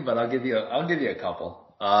from me, but I'll give you a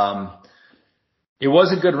couple. It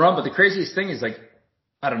was a good run, but the craziest thing is like,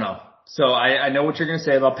 I don't know. So I know what you're going to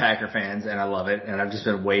say about Packer fans, and I love it, and I've just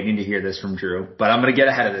been waiting to hear this from Drew, but I'm going to get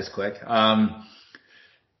ahead of this quick.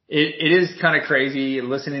 It is kind of crazy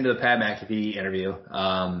listening to the Pat McAfee interview.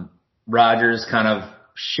 Rodgers kind of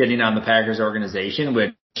shitting on the Packers organization,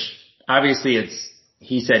 which obviously it's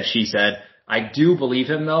he said, she said. I do believe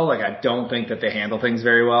him though. Like, I don't think that they handle things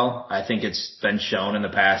very well. I think it's been shown in the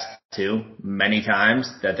past too, many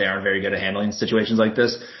times, that they aren't very good at handling situations like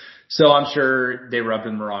this. So I'm sure they rubbed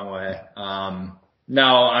him the wrong way.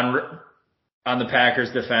 Now on the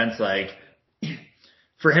Packers defense, like,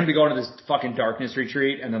 for him to go into this fucking darkness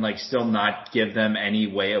retreat and then like still not give them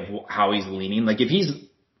any way of how he's leaning. Like, if he's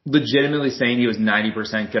legitimately saying he was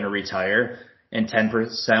 90% going to retire and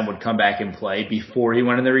 10% would come back and play before he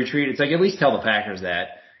went in the retreat, it's like, at least tell the Packers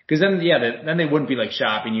that. Because then, yeah, then they wouldn't be like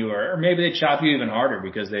shopping you, or maybe they'd shop you even harder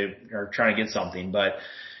because they are trying to get something. But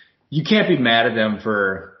you can't be mad at them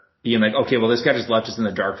for being like, okay, well, this guy just left us in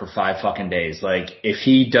the dark for 5 fucking days. Like, if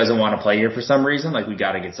he doesn't want to play here for some reason, like, we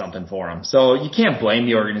got to get something for him. So you can't blame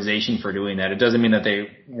the organization for doing that. It doesn't mean that they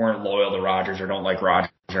weren't loyal to Rodgers or don't like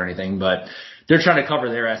Rodgers or anything, but they're trying to cover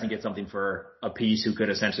their ass and get something for a piece who could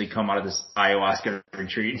essentially come out of this ayahuasca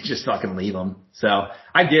retreat and just fucking leave them. So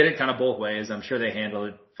I get it kind of both ways. I'm sure they handled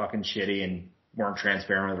it fucking shitty and weren't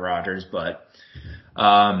transparent with Rodgers, but,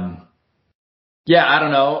 yeah, I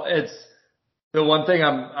don't know. It's the one thing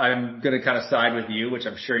I'm going to kind of side with you, which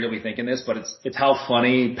I'm sure you'll be thinking this, but it's how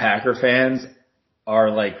funny Packer fans are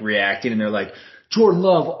like reacting, and they're like, Jordan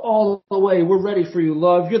Love all the way. We're ready for you,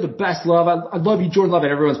 Love. You're the best, Love. I love you, Jordan Love.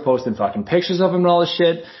 And everyone's posting fucking pictures of him and all this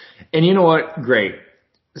shit. And you know what? Great.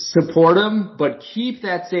 Support him, but keep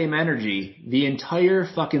that same energy the entire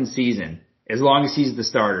fucking season, as long as he's the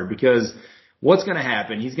starter. Because what's going to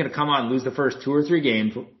happen? He's going to come out and lose the first 2 or 3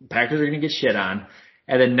 games. Packers are going to get shit on.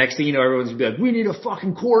 And then next thing you know, everyone's going to be like, we need a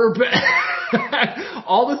fucking quarterback.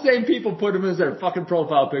 All the same people put him as their fucking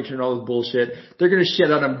profile picture and all this bullshit. They're going to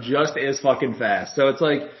shit on him just as fucking fast. So it's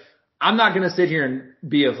like, I'm not going to sit here and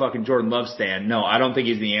be a fucking Jordan Love stan. No, I don't think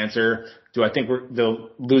he's the answer. Do I think they'll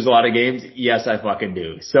lose a lot of games? Yes, I fucking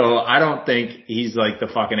do. So I don't think he's like the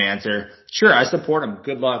fucking answer. Sure, I support him.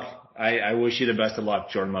 Good luck. I wish you the best of luck,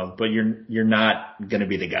 Jordan Love, but you're not going to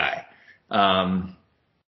be the guy.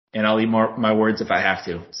 And I'll eat my words if I have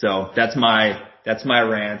to. So that's my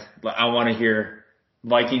rant. But I want to hear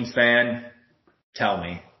Vikings fan, Tell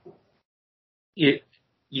me.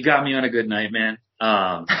 You got me on a good night, man.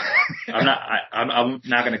 I'm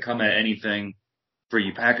not going to come at anything for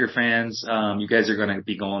you Packer fans. You guys are going to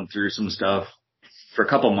be going through some stuff for a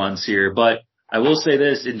couple months here, but I will say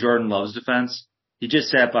this in Jordan Love's defense, he just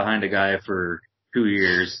sat behind a guy for 2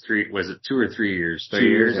 years, 2 or 3 years? 2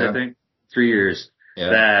 years, yeah. I think. 3 years.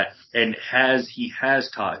 Yeah. He has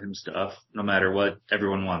taught him stuff, no matter what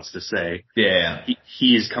everyone wants to say. Yeah.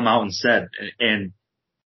 He's come out and said, and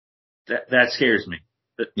that scares me.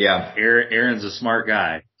 Yeah. Aaron's a smart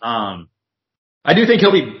guy. I do think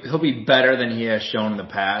he'll be better than he has shown in the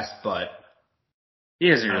past, but he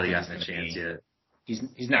hasn't really gotten a chance yet.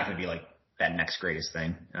 He's not going to be like that next greatest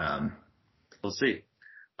thing. We'll see.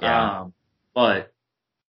 Yeah. But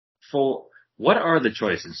what are the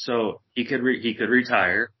choices? So he could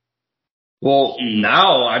retire. Well,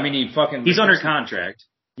 now, I mean, he's under contract.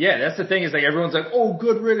 Yeah, that's the thing is like everyone's like, oh,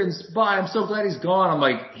 good riddance, bye. I'm so glad he's gone. I'm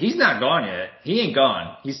like, he's not gone yet. He ain't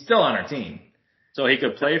gone. He's still on our team. So he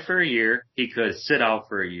could play for a year. He could sit out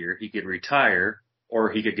for a year. He could retire,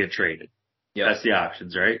 or he could get traded. Yeah, that's the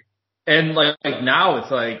options, right? And like now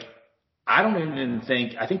it's like, I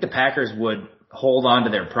think the Packers would hold on to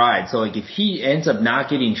their pride. So like if he ends up not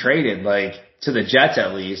getting traded, like to the Jets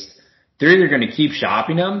at least, they're either going to keep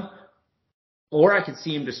shopping him, or I could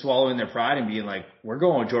see him just swallowing their pride and being like, we're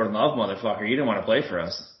going with Jordan Love, motherfucker. You didn't want to play for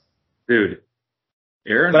us. Dude.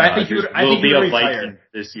 Aaron Rodgers will be a Viking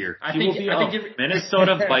this year. He will be a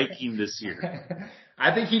Minnesota Viking this year.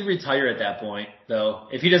 I think he'd retire at that point, though.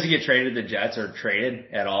 If he doesn't get traded to the Jets or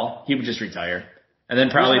traded at all, he would just retire. And then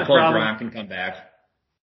probably pull Gronk and come back.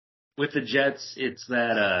 With the Jets, it's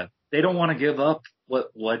that they don't want to give up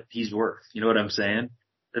what he's worth. You know what I'm saying?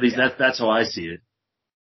 At least that's how I see it.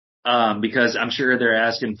 Because I'm sure they're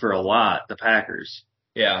asking for a lot, the Packers.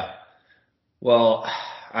 Yeah. Well,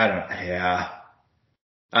 I don't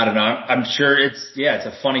know. I'm sure it's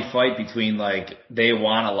a funny fight between like they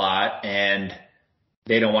want a lot and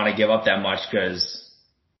they don't want to give up that much because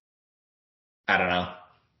I don't know.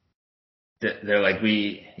 They're like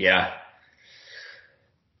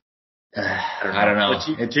I don't know.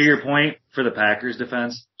 But to your point for the Packers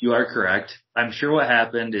defense, you are correct. I'm sure what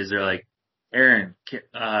happened is they're like, Aaron,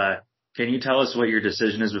 can you tell us what your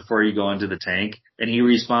decision is before you go into the tank? And he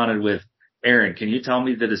responded with, Aaron, can you tell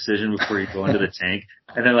me the decision before you go into the tank?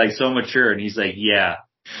 And then like so mature, and he's like, yeah.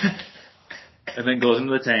 And then goes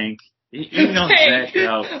into the tank. You know that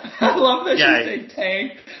out. I love that you say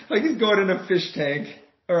tank. Like he's going in a fish tank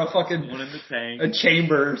or a fucking one in the tank, a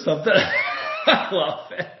chamber or something. I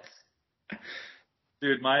love it.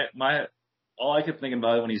 Dude, all I kept thinking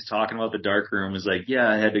about when he's talking about the dark room is like, yeah,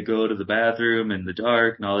 I had to go to the bathroom in the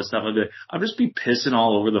dark and all this stuff. I'll just be pissing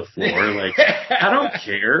all over the floor. Like, I don't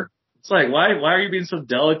care. It's like, why are you being so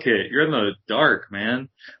delicate? You're in the dark, man.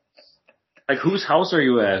 Like, whose house are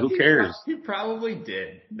you at? Who cares? He probably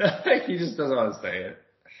did. He just doesn't want to say it.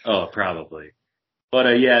 Oh, probably.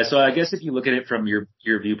 But, yeah, so I guess if you look at it from your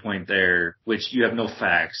viewpoint there, which you have no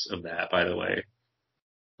facts of that, by the way.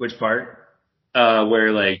 Which part?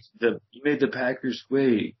 Where like you made the Packers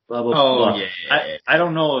wait, blah, blah, blah. Yeah. I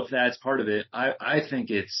don't know if that's part of it. I think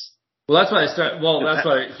it's. Well, that's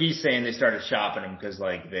why he's saying they started shopping him because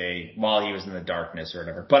like while he was in the darkness or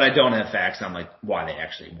whatever. But I don't have facts on like why they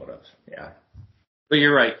actually would have. Yeah. But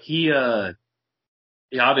you're right. He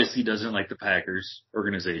obviously doesn't like the Packers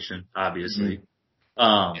organization, obviously.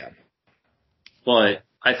 Yeah. But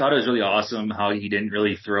I thought it was really awesome how he didn't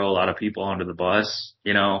really throw a lot of people under the bus,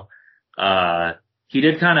 you know. He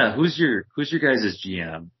did kind of, who's your guys'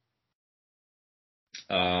 GM?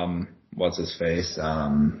 What's his face?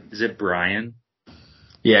 Is it Brian?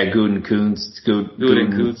 Yeah, Gutekunst,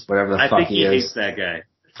 whatever the fuck he is. I think he hates that guy.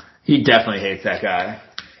 He definitely hates that guy.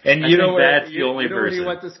 And you know that's the only person. Where he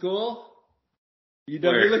went to school?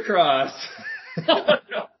 UW lacrosse.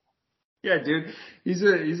 Yeah, dude. He's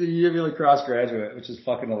a UW lacrosse graduate, which is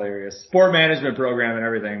fucking hilarious. Sport management program and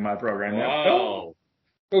everything, my program. Wow.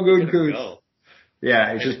 Go Gutekunst.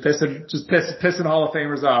 Yeah, he's just pissing Hall of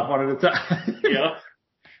Famers off one at a time. Yeah.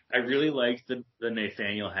 I really liked the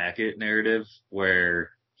Nathaniel Hackett narrative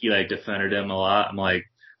where he like defended him a lot. I'm like,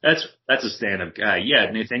 that's a stand-up guy.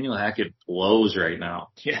 Yeah, Nathaniel Hackett blows right now.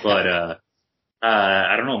 Yeah. But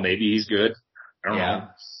I don't know, maybe he's good. I don't know.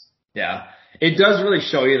 Yeah. It does really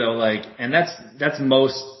show you though, like, and that's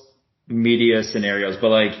most media scenarios, but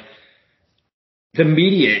like the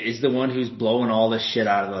media is the one who's blowing all this shit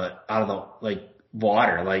out of the like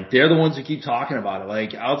water. Like they're the ones who keep talking about it.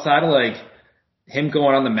 Like outside of like him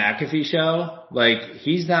going on the McAfee show, like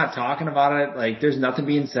he's not talking about it. Like there's nothing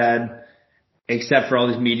being said except for all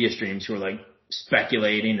these media streams who are like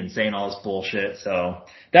speculating and saying all this bullshit. So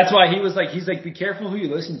that's why he's like, be careful who you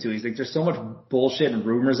listen to. He's like, there's so much bullshit and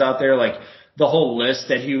rumors out there. Like the whole list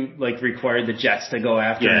that he like required the Jets to go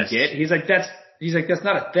after and get. He's like, that's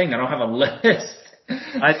not a thing. I don't have a list.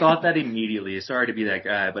 I thought that immediately. Sorry to be that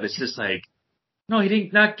guy, but it's just like, no, he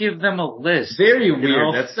did not give them a list. Very weird.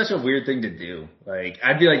 Know? That's such a weird thing to do. Like,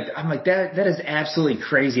 I'm like, that is absolutely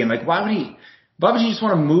crazy. I'm like, why would you just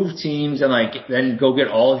want to move teams and like, then go get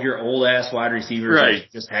all of your old ass wide receivers that you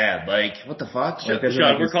just had? Like, what the fuck? Like,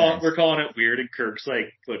 Sean, we're calling it weird, and Kirk's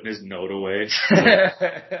like putting his note away.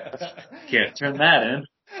 Can't turn that in.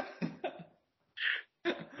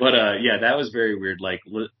 But, yeah, that was very weird. Like,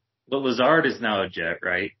 but Lazard is now a Jet,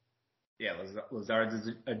 right? Yeah, Lazard's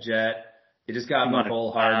a Jet. They just got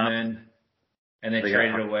Mecole Hardman, and they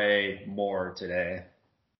traded away Moore today.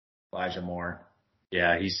 Elijah Moore.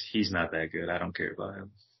 Yeah, he's not that good. I don't care about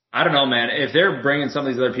him. I don't know, man. If they're bringing some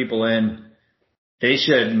of these other people in, they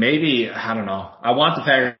should maybe, I don't know. I want the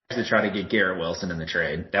Packers to try to get Garrett Wilson in the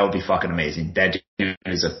trade. That would be fucking amazing. That dude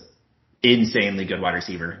is a insanely good wide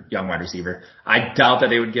receiver, young wide receiver. I doubt that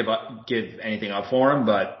they would give anything up for him,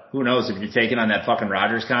 but who knows if you're taking on that fucking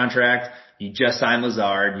Rodgers contract. You just signed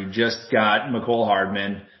Lazard. You just got Mecole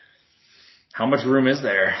Hardman. How much room is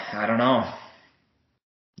there? I don't know.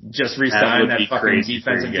 Just re-sign that fucking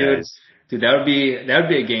defensive dude. Dude, that would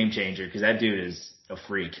be a game changer because that dude is a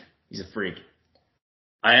freak. He's a freak.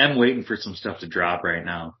 I am waiting for some stuff to drop right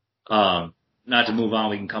now. Not to move on,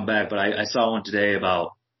 we can come back, but I saw one today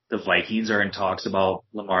about the Vikings are in talks about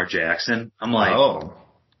Lamar Jackson. I'm like,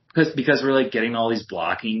 because we're like getting all these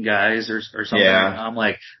blocking guys or something. Yeah. I'm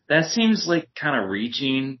like, that seems like kind of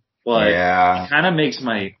reaching, but it kind of makes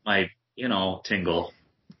my tingle.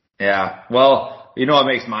 Yeah. Well, you know what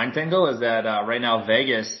makes mine tingle is that right now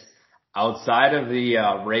Vegas, outside of the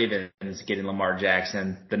Ravens getting Lamar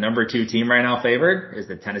Jackson, the number 2 team right now favored is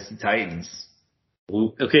the Tennessee Titans.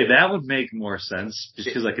 Okay, that would make more sense just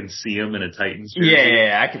because I can see him in a Titans jersey.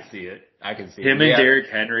 Yeah, I could see it. Him and Derrick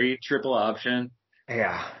Henry, triple option.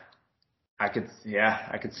 Yeah. I could see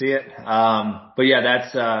it. But yeah,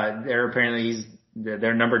 that's, they're apparently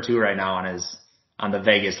they're number 2 right now on the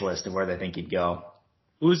Vegas list of where they think he'd go.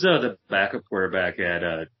 Who's the backup quarterback at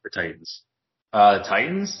the Titans? The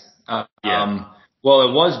Titans? Well,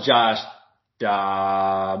 it was Josh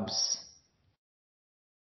Dobbs.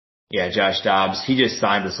 Yeah, Josh Dobbs. He just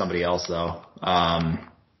signed with somebody else though.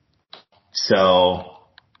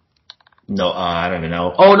 No, I don't even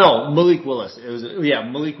know. Oh no, Malik Willis. It was,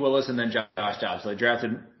 Malik Willis and then Josh Dobbs. So they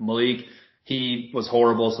drafted Malik. He was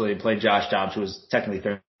horrible, so they played Josh Dobbs, who was technically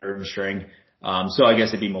third string. So I guess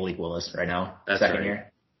it'd be Malik Willis right now. That's second right. year.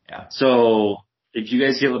 Yeah. So if you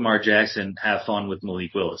guys get Lamar Jackson, have fun with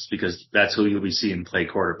Malik Willis because that's who you'll be seeing play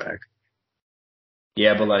quarterback.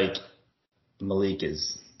 Yeah, but like Malik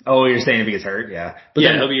is. Oh, you're saying if he gets hurt? Yeah. But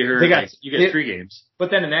then he'll be hurt. You get 3 games. But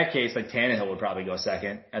then in that case, like Tannehill would probably go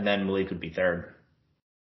second, and then Malik would be third.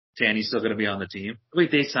 Tanny's still going to be on the team. Wait,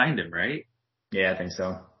 they signed him, right? Yeah, I think so.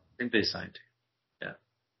 I think they signed him. Yeah.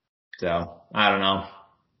 So, I don't know.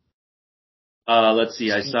 Let's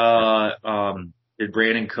see. I saw, did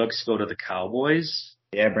Brandon Cooks go to the Cowboys?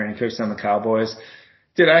 Yeah, Brandon Cooks on the Cowboys.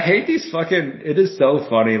 Dude, I hate these it is so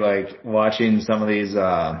funny, like, watching some of these,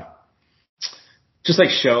 just like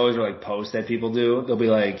shows or like posts that people do. They'll be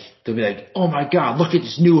like, oh my God, look at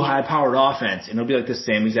this new high powered offense. And it'll be like the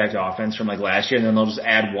same exact offense from like last year. And then they'll just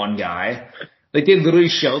add one guy. Like they literally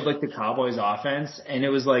showed like the Cowboys offense and it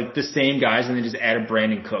was like the same guys and they just added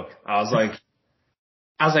Brandon Cook. I was like,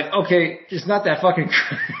 okay, it's not that fucking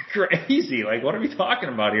crazy. Like, what are we talking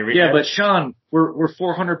about here? Yeah, but Sean, we're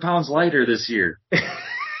 400 pounds lighter this year.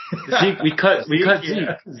 We cut Zeke.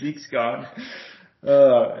 Yeah, Zeke's gone.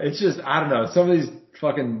 It's just, I don't know. Some of these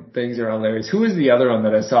fucking things are hilarious. Who was the other one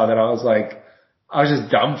that I saw that I was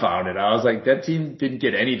just dumbfounded. I was like, that team didn't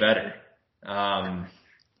get any better.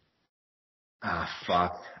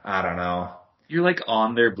 Fuck. I don't know. You're like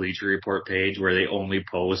on their Bleacher Report page where they only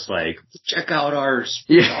post like, check out our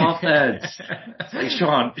offense. Like,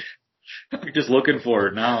 Sean, you're just looking for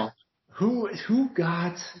it now. Who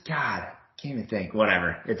got, God. Can't even think.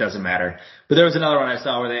 Whatever. It doesn't matter. But there was another one I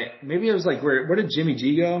saw where maybe it was like, where did Jimmy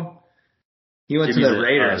G go? He went to the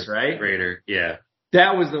Raiders, right? Raider, yeah.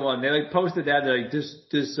 That was the one. They like posted that. They're like,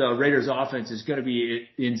 this Raiders offense is going to be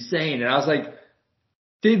insane. And I was like,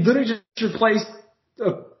 they literally just replaced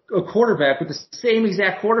a quarterback with the same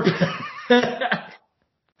exact quarterback.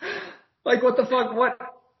 Like, what the fuck?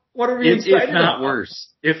 What are we excited about? If not worse.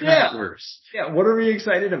 Not worse. Yeah, what are we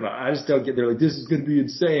excited about? I just don't get, they're like, this is going to be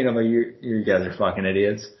insane. I'm like, you guys are fucking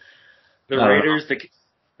idiots. The Raiders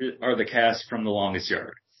are the cast from The Longest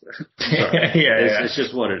Yard. It's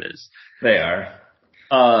just what it is. They are.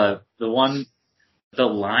 The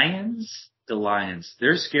Lions,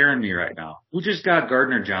 they're scaring me right now. Who just got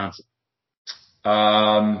Gardner Johnson?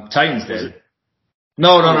 Titans did.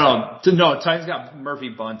 No. Titans got Murphy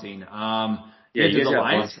Bunting. The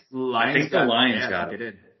Lions. I think the Lions got it. They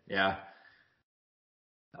did. Yeah.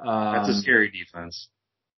 That's a scary defense.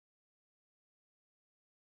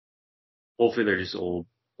 Hopefully they're just old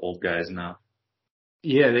guys now.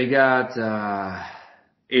 Yeah, they got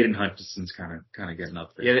Aiden Hutchinson's kind of getting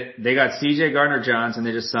up there. Yeah, they got C.J. Gardner-Johnson.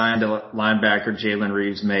 They just signed a linebacker, Jalen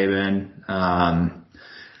Reeves-Maybin.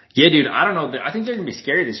 Yeah, dude, I don't know. I think they're gonna be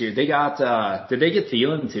scary this year. They got did they get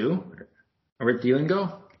Thielen too? Or where'd Thielen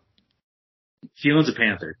go? Thielen's a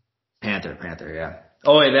Panther. Panther, yeah.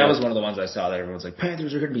 Oh, yeah, that was one of the ones I saw that everyone's like,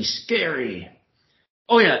 Panthers are going to be scary.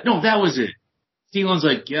 Oh, yeah. No, that was it. Thielen's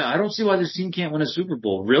like, yeah, I don't see why this team can't win a Super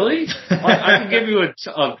Bowl. Really? I can give you a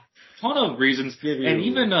ton of reasons. And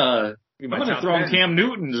even, I'm going to throw in Cam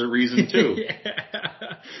Newton as a reason, too. Yeah.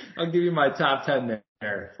 I'll give you my top 10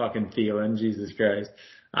 there. Fucking Thielen. Jesus Christ.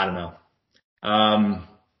 I don't know.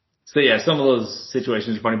 So, yeah, some of those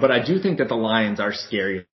situations are funny. But I do think that the Lions are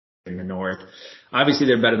scary in the North. Obviously,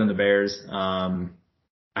 they're better than the Bears.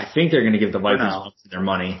 I think they're going to give the Vikings their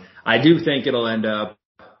money. I do think it'll end up,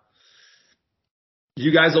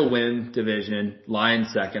 you guys will win division,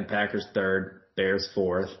 Lions second, Packers third, Bears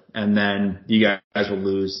fourth, and then you guys will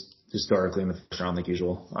lose historically in the first round like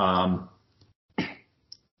usual.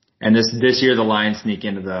 And this year the Lions sneak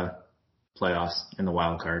into the playoffs in the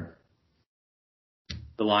wild card.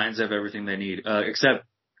 The Lions have everything they need, except,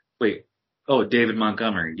 David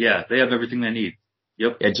Montgomery. Yeah, they have everything they need.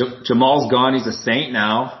 Yep. Yeah, Jamal's gone. He's a Saint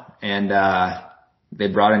now. And they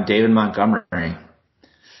brought in David Montgomery.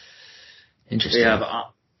 Interesting. They have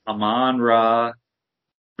Amon-Ra,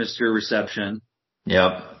 Mr. Reception.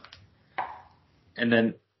 Yep. And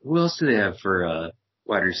then who else do they have for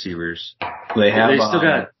wide receivers? They still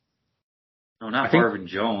got Marvin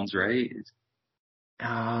Jones, right?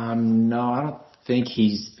 No, I don't think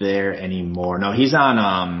he's there anymore. No, he's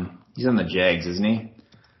on the Jags, isn't he?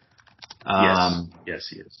 Yes,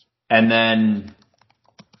 he is. And then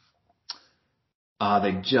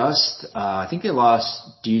they just I think they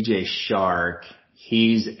lost DJ Shark.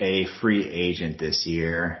 He's a free agent this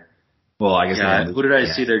year. Well, I guess. Yeah. Who did I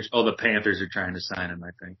see there? Oh, the Panthers are trying to sign him,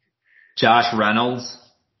 I think. Josh Reynolds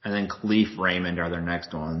and then Khalif Raymond are their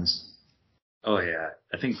next ones. Oh yeah,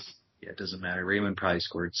 I think. Yeah, it doesn't matter. Raymond probably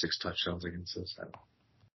scored 6 touchdowns against us.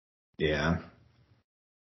 Yeah.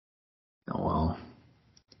 Oh well.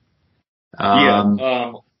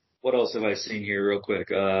 What else have I seen here real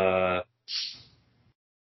quick?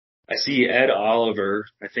 I see Ed Oliver.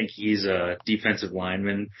 I think he's a defensive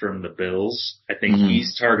lineman from the Bills. I think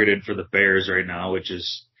he's targeted for the Bears right now, which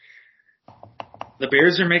is, the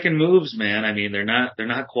Bears are making moves, man. I mean, they're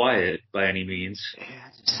not quiet by any means.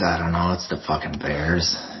 I don't know. It's the fucking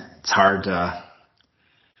Bears. It's hard to,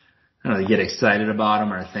 get excited about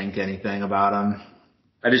them or think anything about them.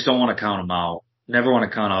 I just don't want to count them out. Never want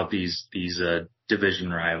to count out these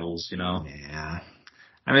division rivals, Yeah.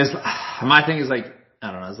 I mean, my thing is like,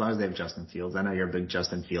 I don't know, as long as they have Justin Fields. I know you're a big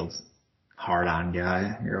Justin Fields hard-on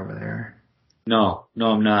guy. You're over there. No,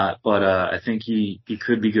 I'm not. But I think he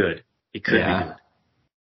could be good. He could be good.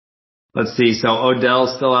 Let's see. So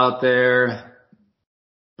Odell's still out there.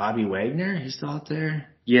 Bobby Wagner, he's still out there.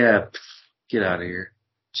 Yeah, get out of here.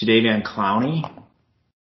 Jadeveon Clowney.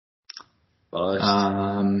 Bust.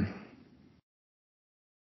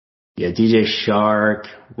 Yeah, DJ Shark.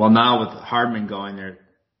 Well, now with Hardman going there,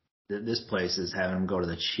 this place is having him go to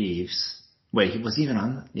the Chiefs. Wait, he was even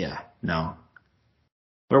on? Yeah, no.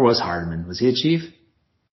 Where was Hardman? Was he a Chief?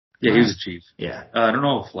 Yeah, he was a Chief. Yeah. I don't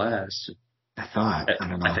know if last. I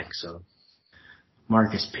don't know. I think so.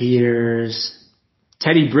 Marcus Peters.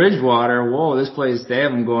 Teddy Bridgewater. Whoa, this place, they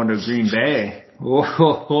have him going to Green Bay.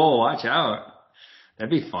 Whoa, watch out. That'd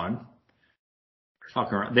be fun.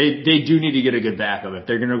 Fuck around. They do need to get a good backup. If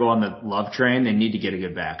they're going to go on the Love train, they need to get a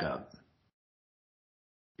good backup.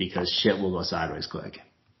 Because shit will go sideways quick.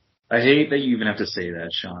 I hate that you even have to say that,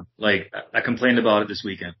 Sean. Like, I complained about it this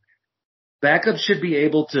weekend. Backups should be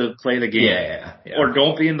able to play the game. Yeah. Or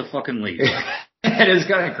don't be in the fucking league. It is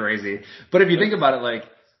kind of crazy. But if you think about it, like,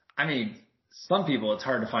 I mean, some people, it's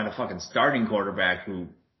hard to find a fucking starting quarterback who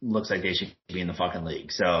looks like they should be in the fucking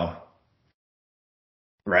league. So,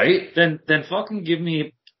 right? Then fucking get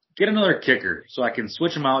another kicker so I can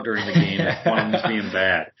switch them out during the game if one of them's being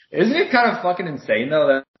bad. Isn't it kind of fucking insane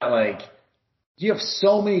though that like you have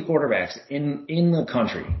so many quarterbacks in the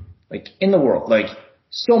country, like in the world, like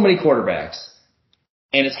so many quarterbacks,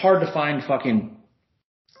 and it's hard to find fucking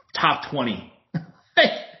top 20.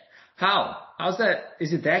 How? How's that?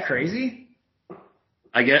 Is it that crazy?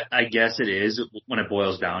 I guess it is when it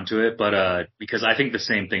boils down to it, but because I think the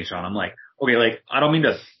same thing, Sean. I'm like, okay, like I don't mean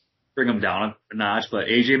to bring him down a notch, but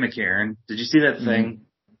AJ McCarron, did you see that thing? Mm-hmm.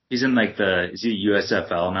 He's in like is he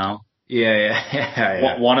USFL now?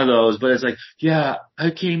 Yeah. One of those, but it's like, yeah,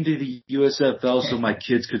 I came to the USFL so my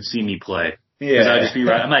kids could see me play. Yeah. I'd just be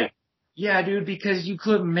right. I'm like, yeah, dude, because you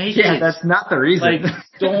couldn't make it. Yeah, that's not the reason. Like,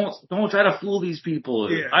 don't try to fool these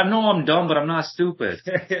people. Yeah. I know I'm dumb, but I'm not stupid.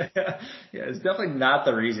 Yeah, it's definitely not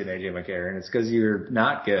the reason, AJ McCarron. It's because you're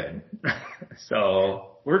not good.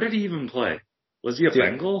 So, where did he even play? Was he a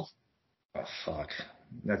Bengal? Oh, fuck.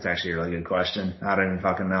 That's actually a really good question. I don't even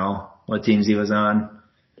fucking know what teams he was on.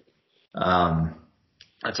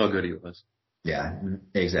 That's how good he was. Yeah,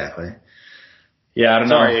 exactly. Yeah, I don't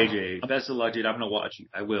Sorry, know. AJ. Best of luck, dude. I'm gonna watch you.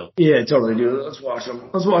 I will. Yeah, totally, dude. Let's watch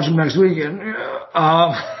him next weekend.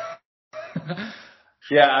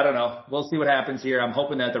 Yeah, I don't know. We'll see what happens here. I'm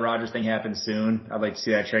hoping that the Rodgers thing happens soon. I'd like to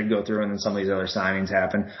see that trade go through and then some of these other signings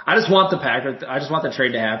happen. I just want the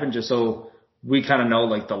trade to happen just so we kind of know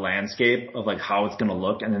like the landscape of like how it's going to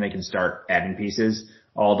look, and then they can start adding pieces.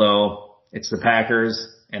 Although it's the Packers,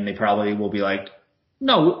 and they probably will be like,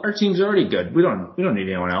 no, our team's already good. We don't need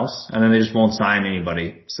anyone else. And then they just won't sign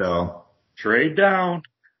anybody. So trade down.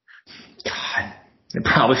 God, they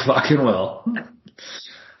probably fucking will.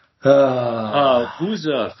 Who's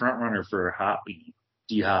a front runner for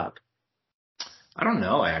D-Hop? I don't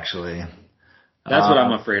know, actually. That's what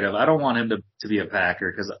I'm afraid of. I don't want him to be a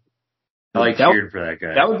Packer because I like cheering for that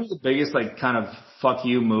guy. That would be the biggest like kind of fuck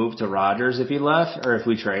you move to Rodgers if he left or if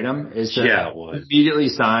we trade him is to immediately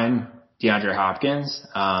sign DeAndre Hopkins.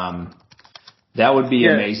 That would be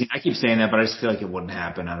amazing. I keep saying that, but I just feel like it wouldn't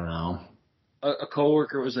happen. I don't know. A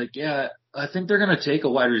coworker was like, yeah, I think they're going to take a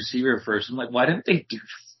wide receiver first. I'm like, why didn't they do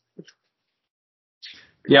that?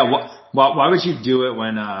 Yeah. Why would you do it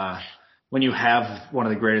when you have one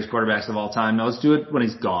of the greatest quarterbacks of all time? No, let's do it when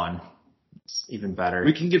he's gone. It's even better.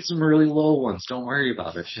 We can get some really low ones. Don't worry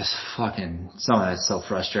about it. Just fucking some of that's so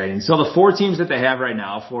frustrating. So the 4 teams that they have right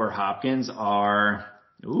now for Hopkins are,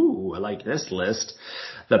 I like this list.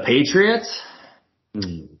 The Patriots,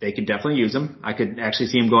 they could definitely use him. I could actually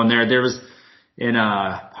see him going there. There was in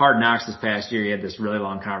Hard Knocks this past year, he had this really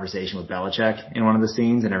long conversation with Belichick in one of the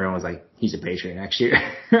scenes, and everyone was like, he's a Patriot next year.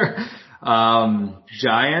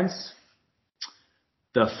 Giants,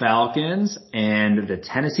 the Falcons, and the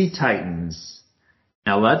Tennessee Titans.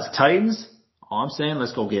 Now Titans, all I'm saying,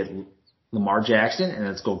 let's go get Lamar Jackson and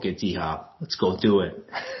let's go get D-Hop. Let's go do it.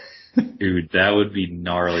 Dude, that would be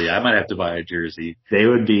gnarly. I might have to buy a jersey.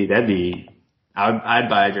 I'd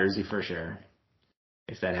buy a jersey for sure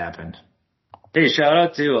if that happened. Hey, shout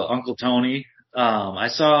out to Uncle Tony. I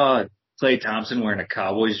saw Klay Thompson wearing a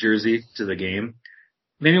Cowboys jersey to the game.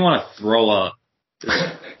 Made me want to throw up.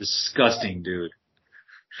 Disgusting, dude.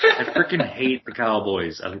 I freaking hate the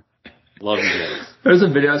Cowboys. I love you guys. There's a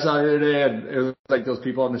video I saw the other day, and it was like those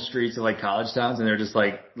people on the streets of like college towns, and they're just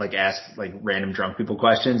like ask like random drunk people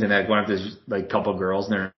questions, and like one of this like couple girls,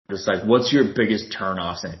 and they're just like, "What's your biggest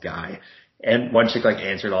turnoffs in a guy?" And one chick like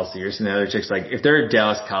answered all serious, and the other chick's like, "If they're a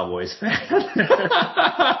Dallas Cowboys fan."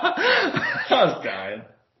 I was dying.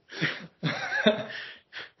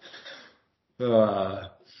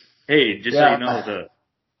 Hey, just so you know,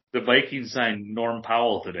 the Vikings signed Norm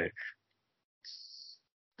Powell today.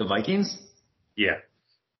 The Vikings? Yeah.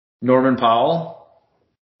 Norman Powell?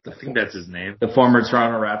 I think that's his name. The former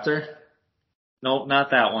Toronto Raptor? Nope,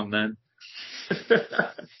 not that one then.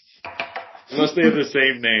 Unless they have the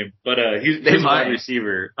same name. But he's a wide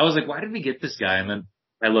receiver. I was like, why did we get this guy? And then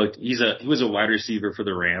I looked, he was a wide receiver for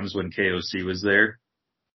the Rams when KOC was there.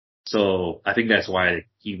 So I think that's why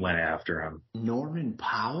he went after him. Norman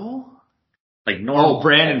Powell? Like Norman. Oh,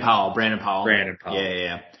 Brandon Powell.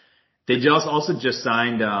 Yeah. They also just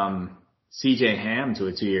signed CJ Ham to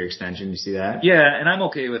a 2-year extension. You see that? Yeah, and I'm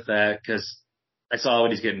okay with that because I saw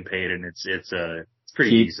what he's getting paid, and it's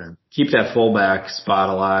pretty decent. Keep that fullback spot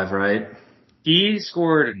alive, right? He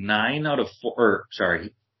scored 9 out of 14.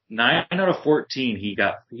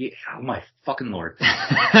 Oh my fucking Lord.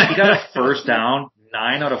 He got a first down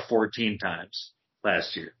 9 out of 14 times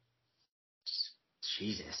last year.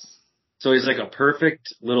 Jesus. So he's like a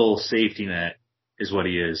perfect little safety net is what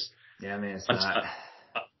he is. Yeah, man, it's not.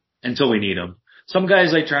 Until we need him. Some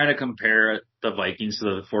guys like trying to compare the Vikings to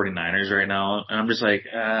the 49ers right now, and I'm just like,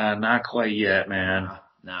 not quite yet, man.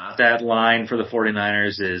 Nah. That line for the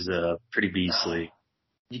 49ers is pretty beastly.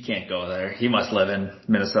 You can't go there. He must live in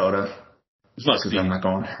Minnesota. Must be. I'm not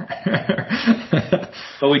going.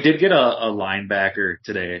 But we did get a linebacker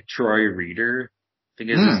today, Troy Reeder. I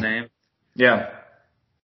think is his name. Yeah.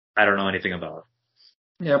 I don't know anything about it.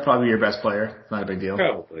 Yeah, probably your best player. Not a big deal.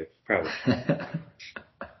 Probably.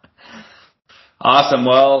 Awesome.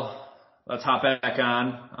 Well, let's hop back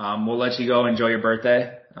on. We'll let you go. Enjoy your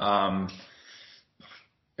birthday.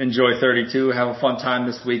 Enjoy 32. Have a fun time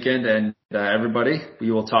this weekend. And everybody,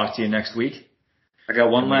 we will talk to you next week. I got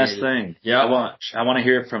one last thing. Yeah. I want to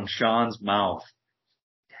hear it from Sean's mouth.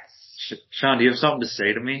 Yes. Sean, do you have something to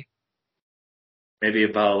say to me? Maybe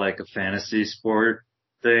about like a fantasy sport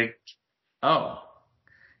thing? Oh,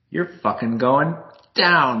 you're fucking going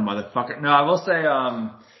down, motherfucker. No, I will say,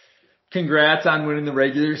 congrats on winning the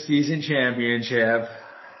regular season championship.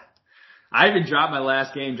 I even dropped my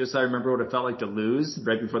last game just so I remember what it felt like to lose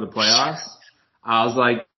right before the playoffs. I was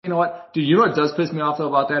like, you know what? Dude, you know what does piss me off though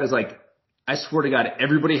about that is like, I swear to God,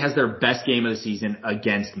 everybody has their best game of the season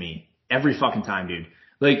against me. Every fucking time, dude.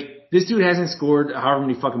 Like, this dude hasn't scored however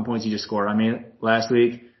many fucking points he just scored on me last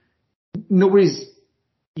week.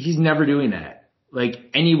 He's never doing that. Like,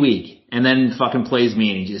 any week. And then fucking plays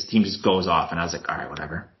me and team just goes off. And I was like, alright,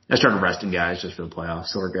 whatever. I started resting guys just for the playoffs,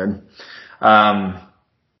 so we're good.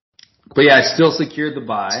 But yeah, I still secured the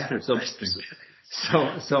bye.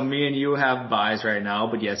 So me and you have buys right now,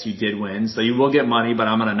 but yes, you did win. So you will get money, but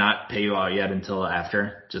I'm going to not pay you out yet until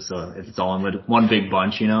after, just so if it's all in with one big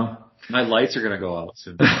bunch, you know? My lights are going to go out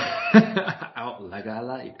soon. Out like a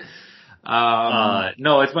light.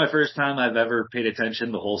 No, it's my first time I've ever paid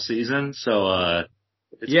attention the whole season. So,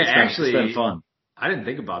 it's been fun. I didn't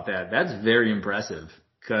think about that. That's very impressive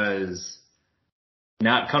because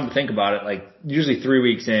not come to think about it, like usually 3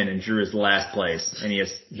 weeks in and Drew is last place and he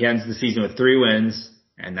ends the season with 3 wins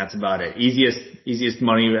and that's about it. Easiest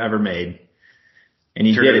money you ever made. And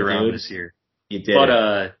you did it around dude. This year. You did.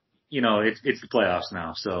 But, you know, it's the playoffs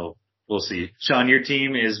now, so we'll see. Sean, your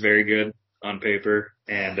team is very good on paper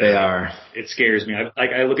and they are. It scares me.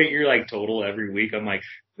 I look at your like total every week. I'm like,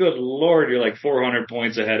 good Lord, you're like 400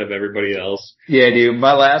 points ahead of everybody else. Yeah, dude.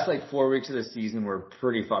 My last like 4 weeks of the season were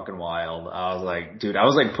pretty fucking wild. I was like, dude, I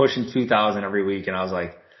was like pushing 2,000 every week and I was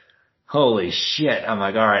like, holy shit. I'm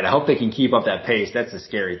like, all right, I hope they can keep up that pace. That's the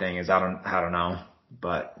scary thing is I don't know,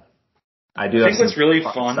 but I do have what's really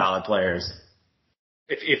fun, solid players.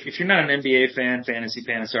 If you're not an NBA fan, fantasy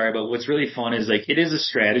fan, sorry, but what's really fun is like, it is a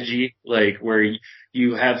strategy, like where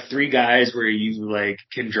you have 3 guys where you like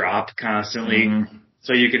can drop constantly. Mm-hmm.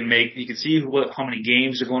 So you can see how many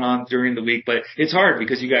games are going on during the week, but it's hard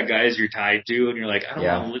because you got guys you're tied to and you're like, I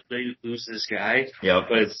don't want to lose this guy. Yep.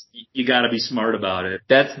 But you gotta be smart about it.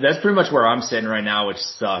 That's pretty much where I'm sitting right now, which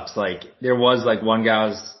sucks. Like there was like one guy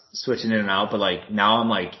was switching in and out, but like now I'm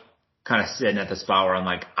like kind of sitting at the spot where I'm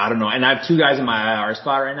like, I don't know. And I have 2 guys in my IR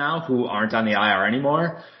spot right now who aren't on the IR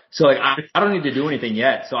anymore. So like, I don't need to do anything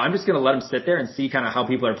yet. So I'm just going to let them sit there and see kind of how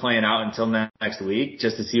people are playing out until next week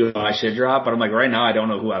just to see who I should drop. But I'm like, right now I don't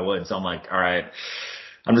know who I would. So I'm like, all right,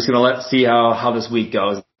 I'm just going to see how this week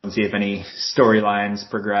goes and see if any storylines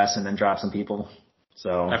progress and then drop some people.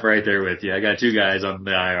 So I'm right there with you. I got 2 guys on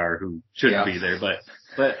the IR who shouldn't be there, but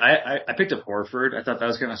I picked up Horford. I thought that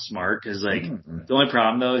was kind of smart because like the only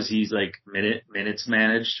problem though is he's like minutes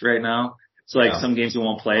managed right now. So like some games he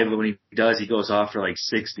won't play, but when he does, he goes off for like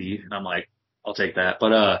 60 and I'm like, I'll take that.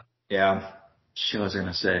 But shit, I was going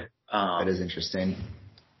to say, that is interesting.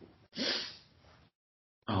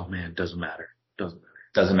 Oh man, doesn't matter.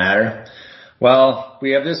 Doesn't matter. Well,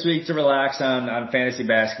 we have this week to relax on fantasy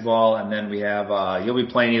basketball and then we have, you'll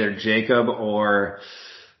be playing either Jacob or,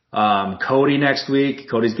 Cody next week.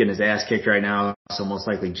 Cody's getting his ass kicked right now, so most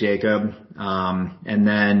likely Jacob. And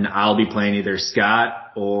then I'll be playing either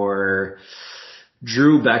Scott or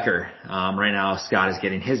Drew Becker. Right now Scott is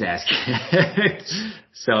getting his ass kicked.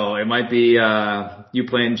 So it might be, you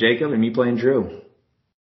playing Jacob and me playing Drew.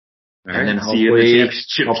 All and right, then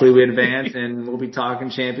hopefully we advance and we'll be talking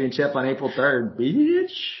championship on April 3rd,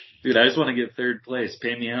 bitch. Dude, I just want to get 3rd place.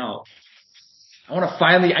 Pay me out.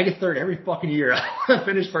 I get 3rd every fucking year. I want to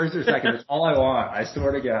finish 1st or 2nd. That's all I want. I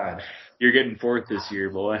swear to God. You're getting 4th this year,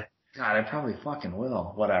 boy. God, I probably fucking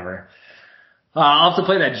will. Whatever. I'll have to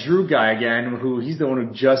play that Drew guy again, he's the one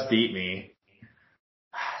who just beat me.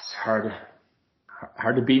 It's hard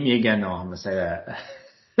to beat me again, though. I'm going to say that.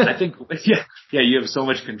 I think, you have so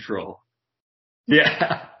much control.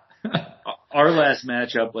 Yeah. Our last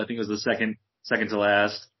matchup, I think it was the second to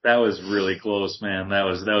last. That was really close, man. That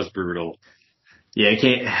was brutal. Yeah, it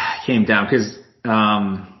came down because,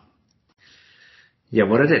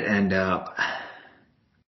 what did it end up?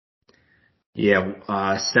 Yeah,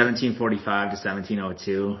 1745 to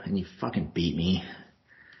 1702, and you fucking beat me.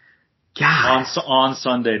 God. On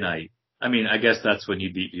Sunday night. I mean, I guess that's when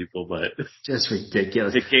you beat people, but Just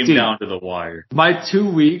ridiculous. it came Dude, down to the wire. My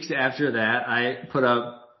 2 weeks after that, I put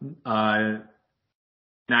up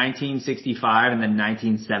 1965 and then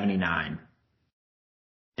 1979.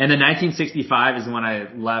 And then 1965 is when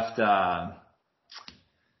I left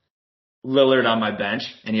Lillard on my bench,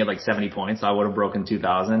 and he had like 70 points. So I would have broken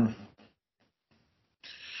 2,000.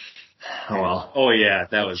 Oh well. Oh yeah,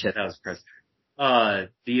 that was impressive.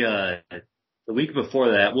 The week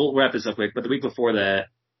before that, we'll wrap this up quick, but the week before that,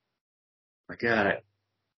 my God,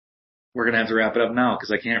 we're going to have to wrap it up now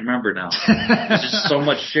because I can't remember now. There's just so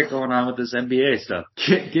much shit going on with this NBA stuff.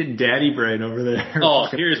 Getting daddy brain over there. Oh,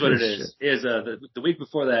 here's what it is. The week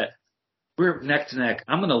before that, we're neck to neck.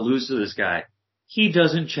 I'm going to lose to this guy. He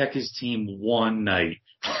doesn't check his team one night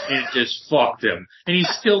and it just fucked him. And he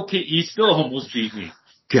still almost beat me.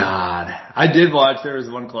 God. I did watch. There was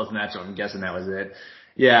one close matchup. I'm guessing that was it.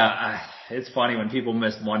 Yeah, it's funny when people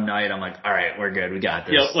miss one night. I'm like, all right, we're good. We got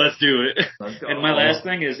this. Yep, let's do it. Let's go. And my last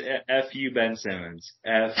thing is F you, Ben Simmons.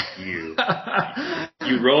 F you.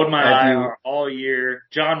 You rode my F you. IR all year.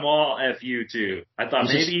 John Wall, F you too. I thought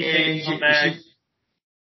maybe he'd come back.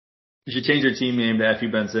 You should change your team name to F you,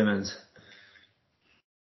 Ben Simmons.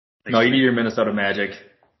 No, you need your Minnesota Magic.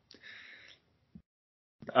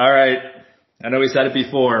 All right. I know we said it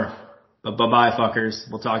before, but bye-bye, fuckers.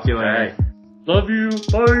 We'll talk to you later. Love you.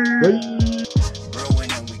 Bye. Bye.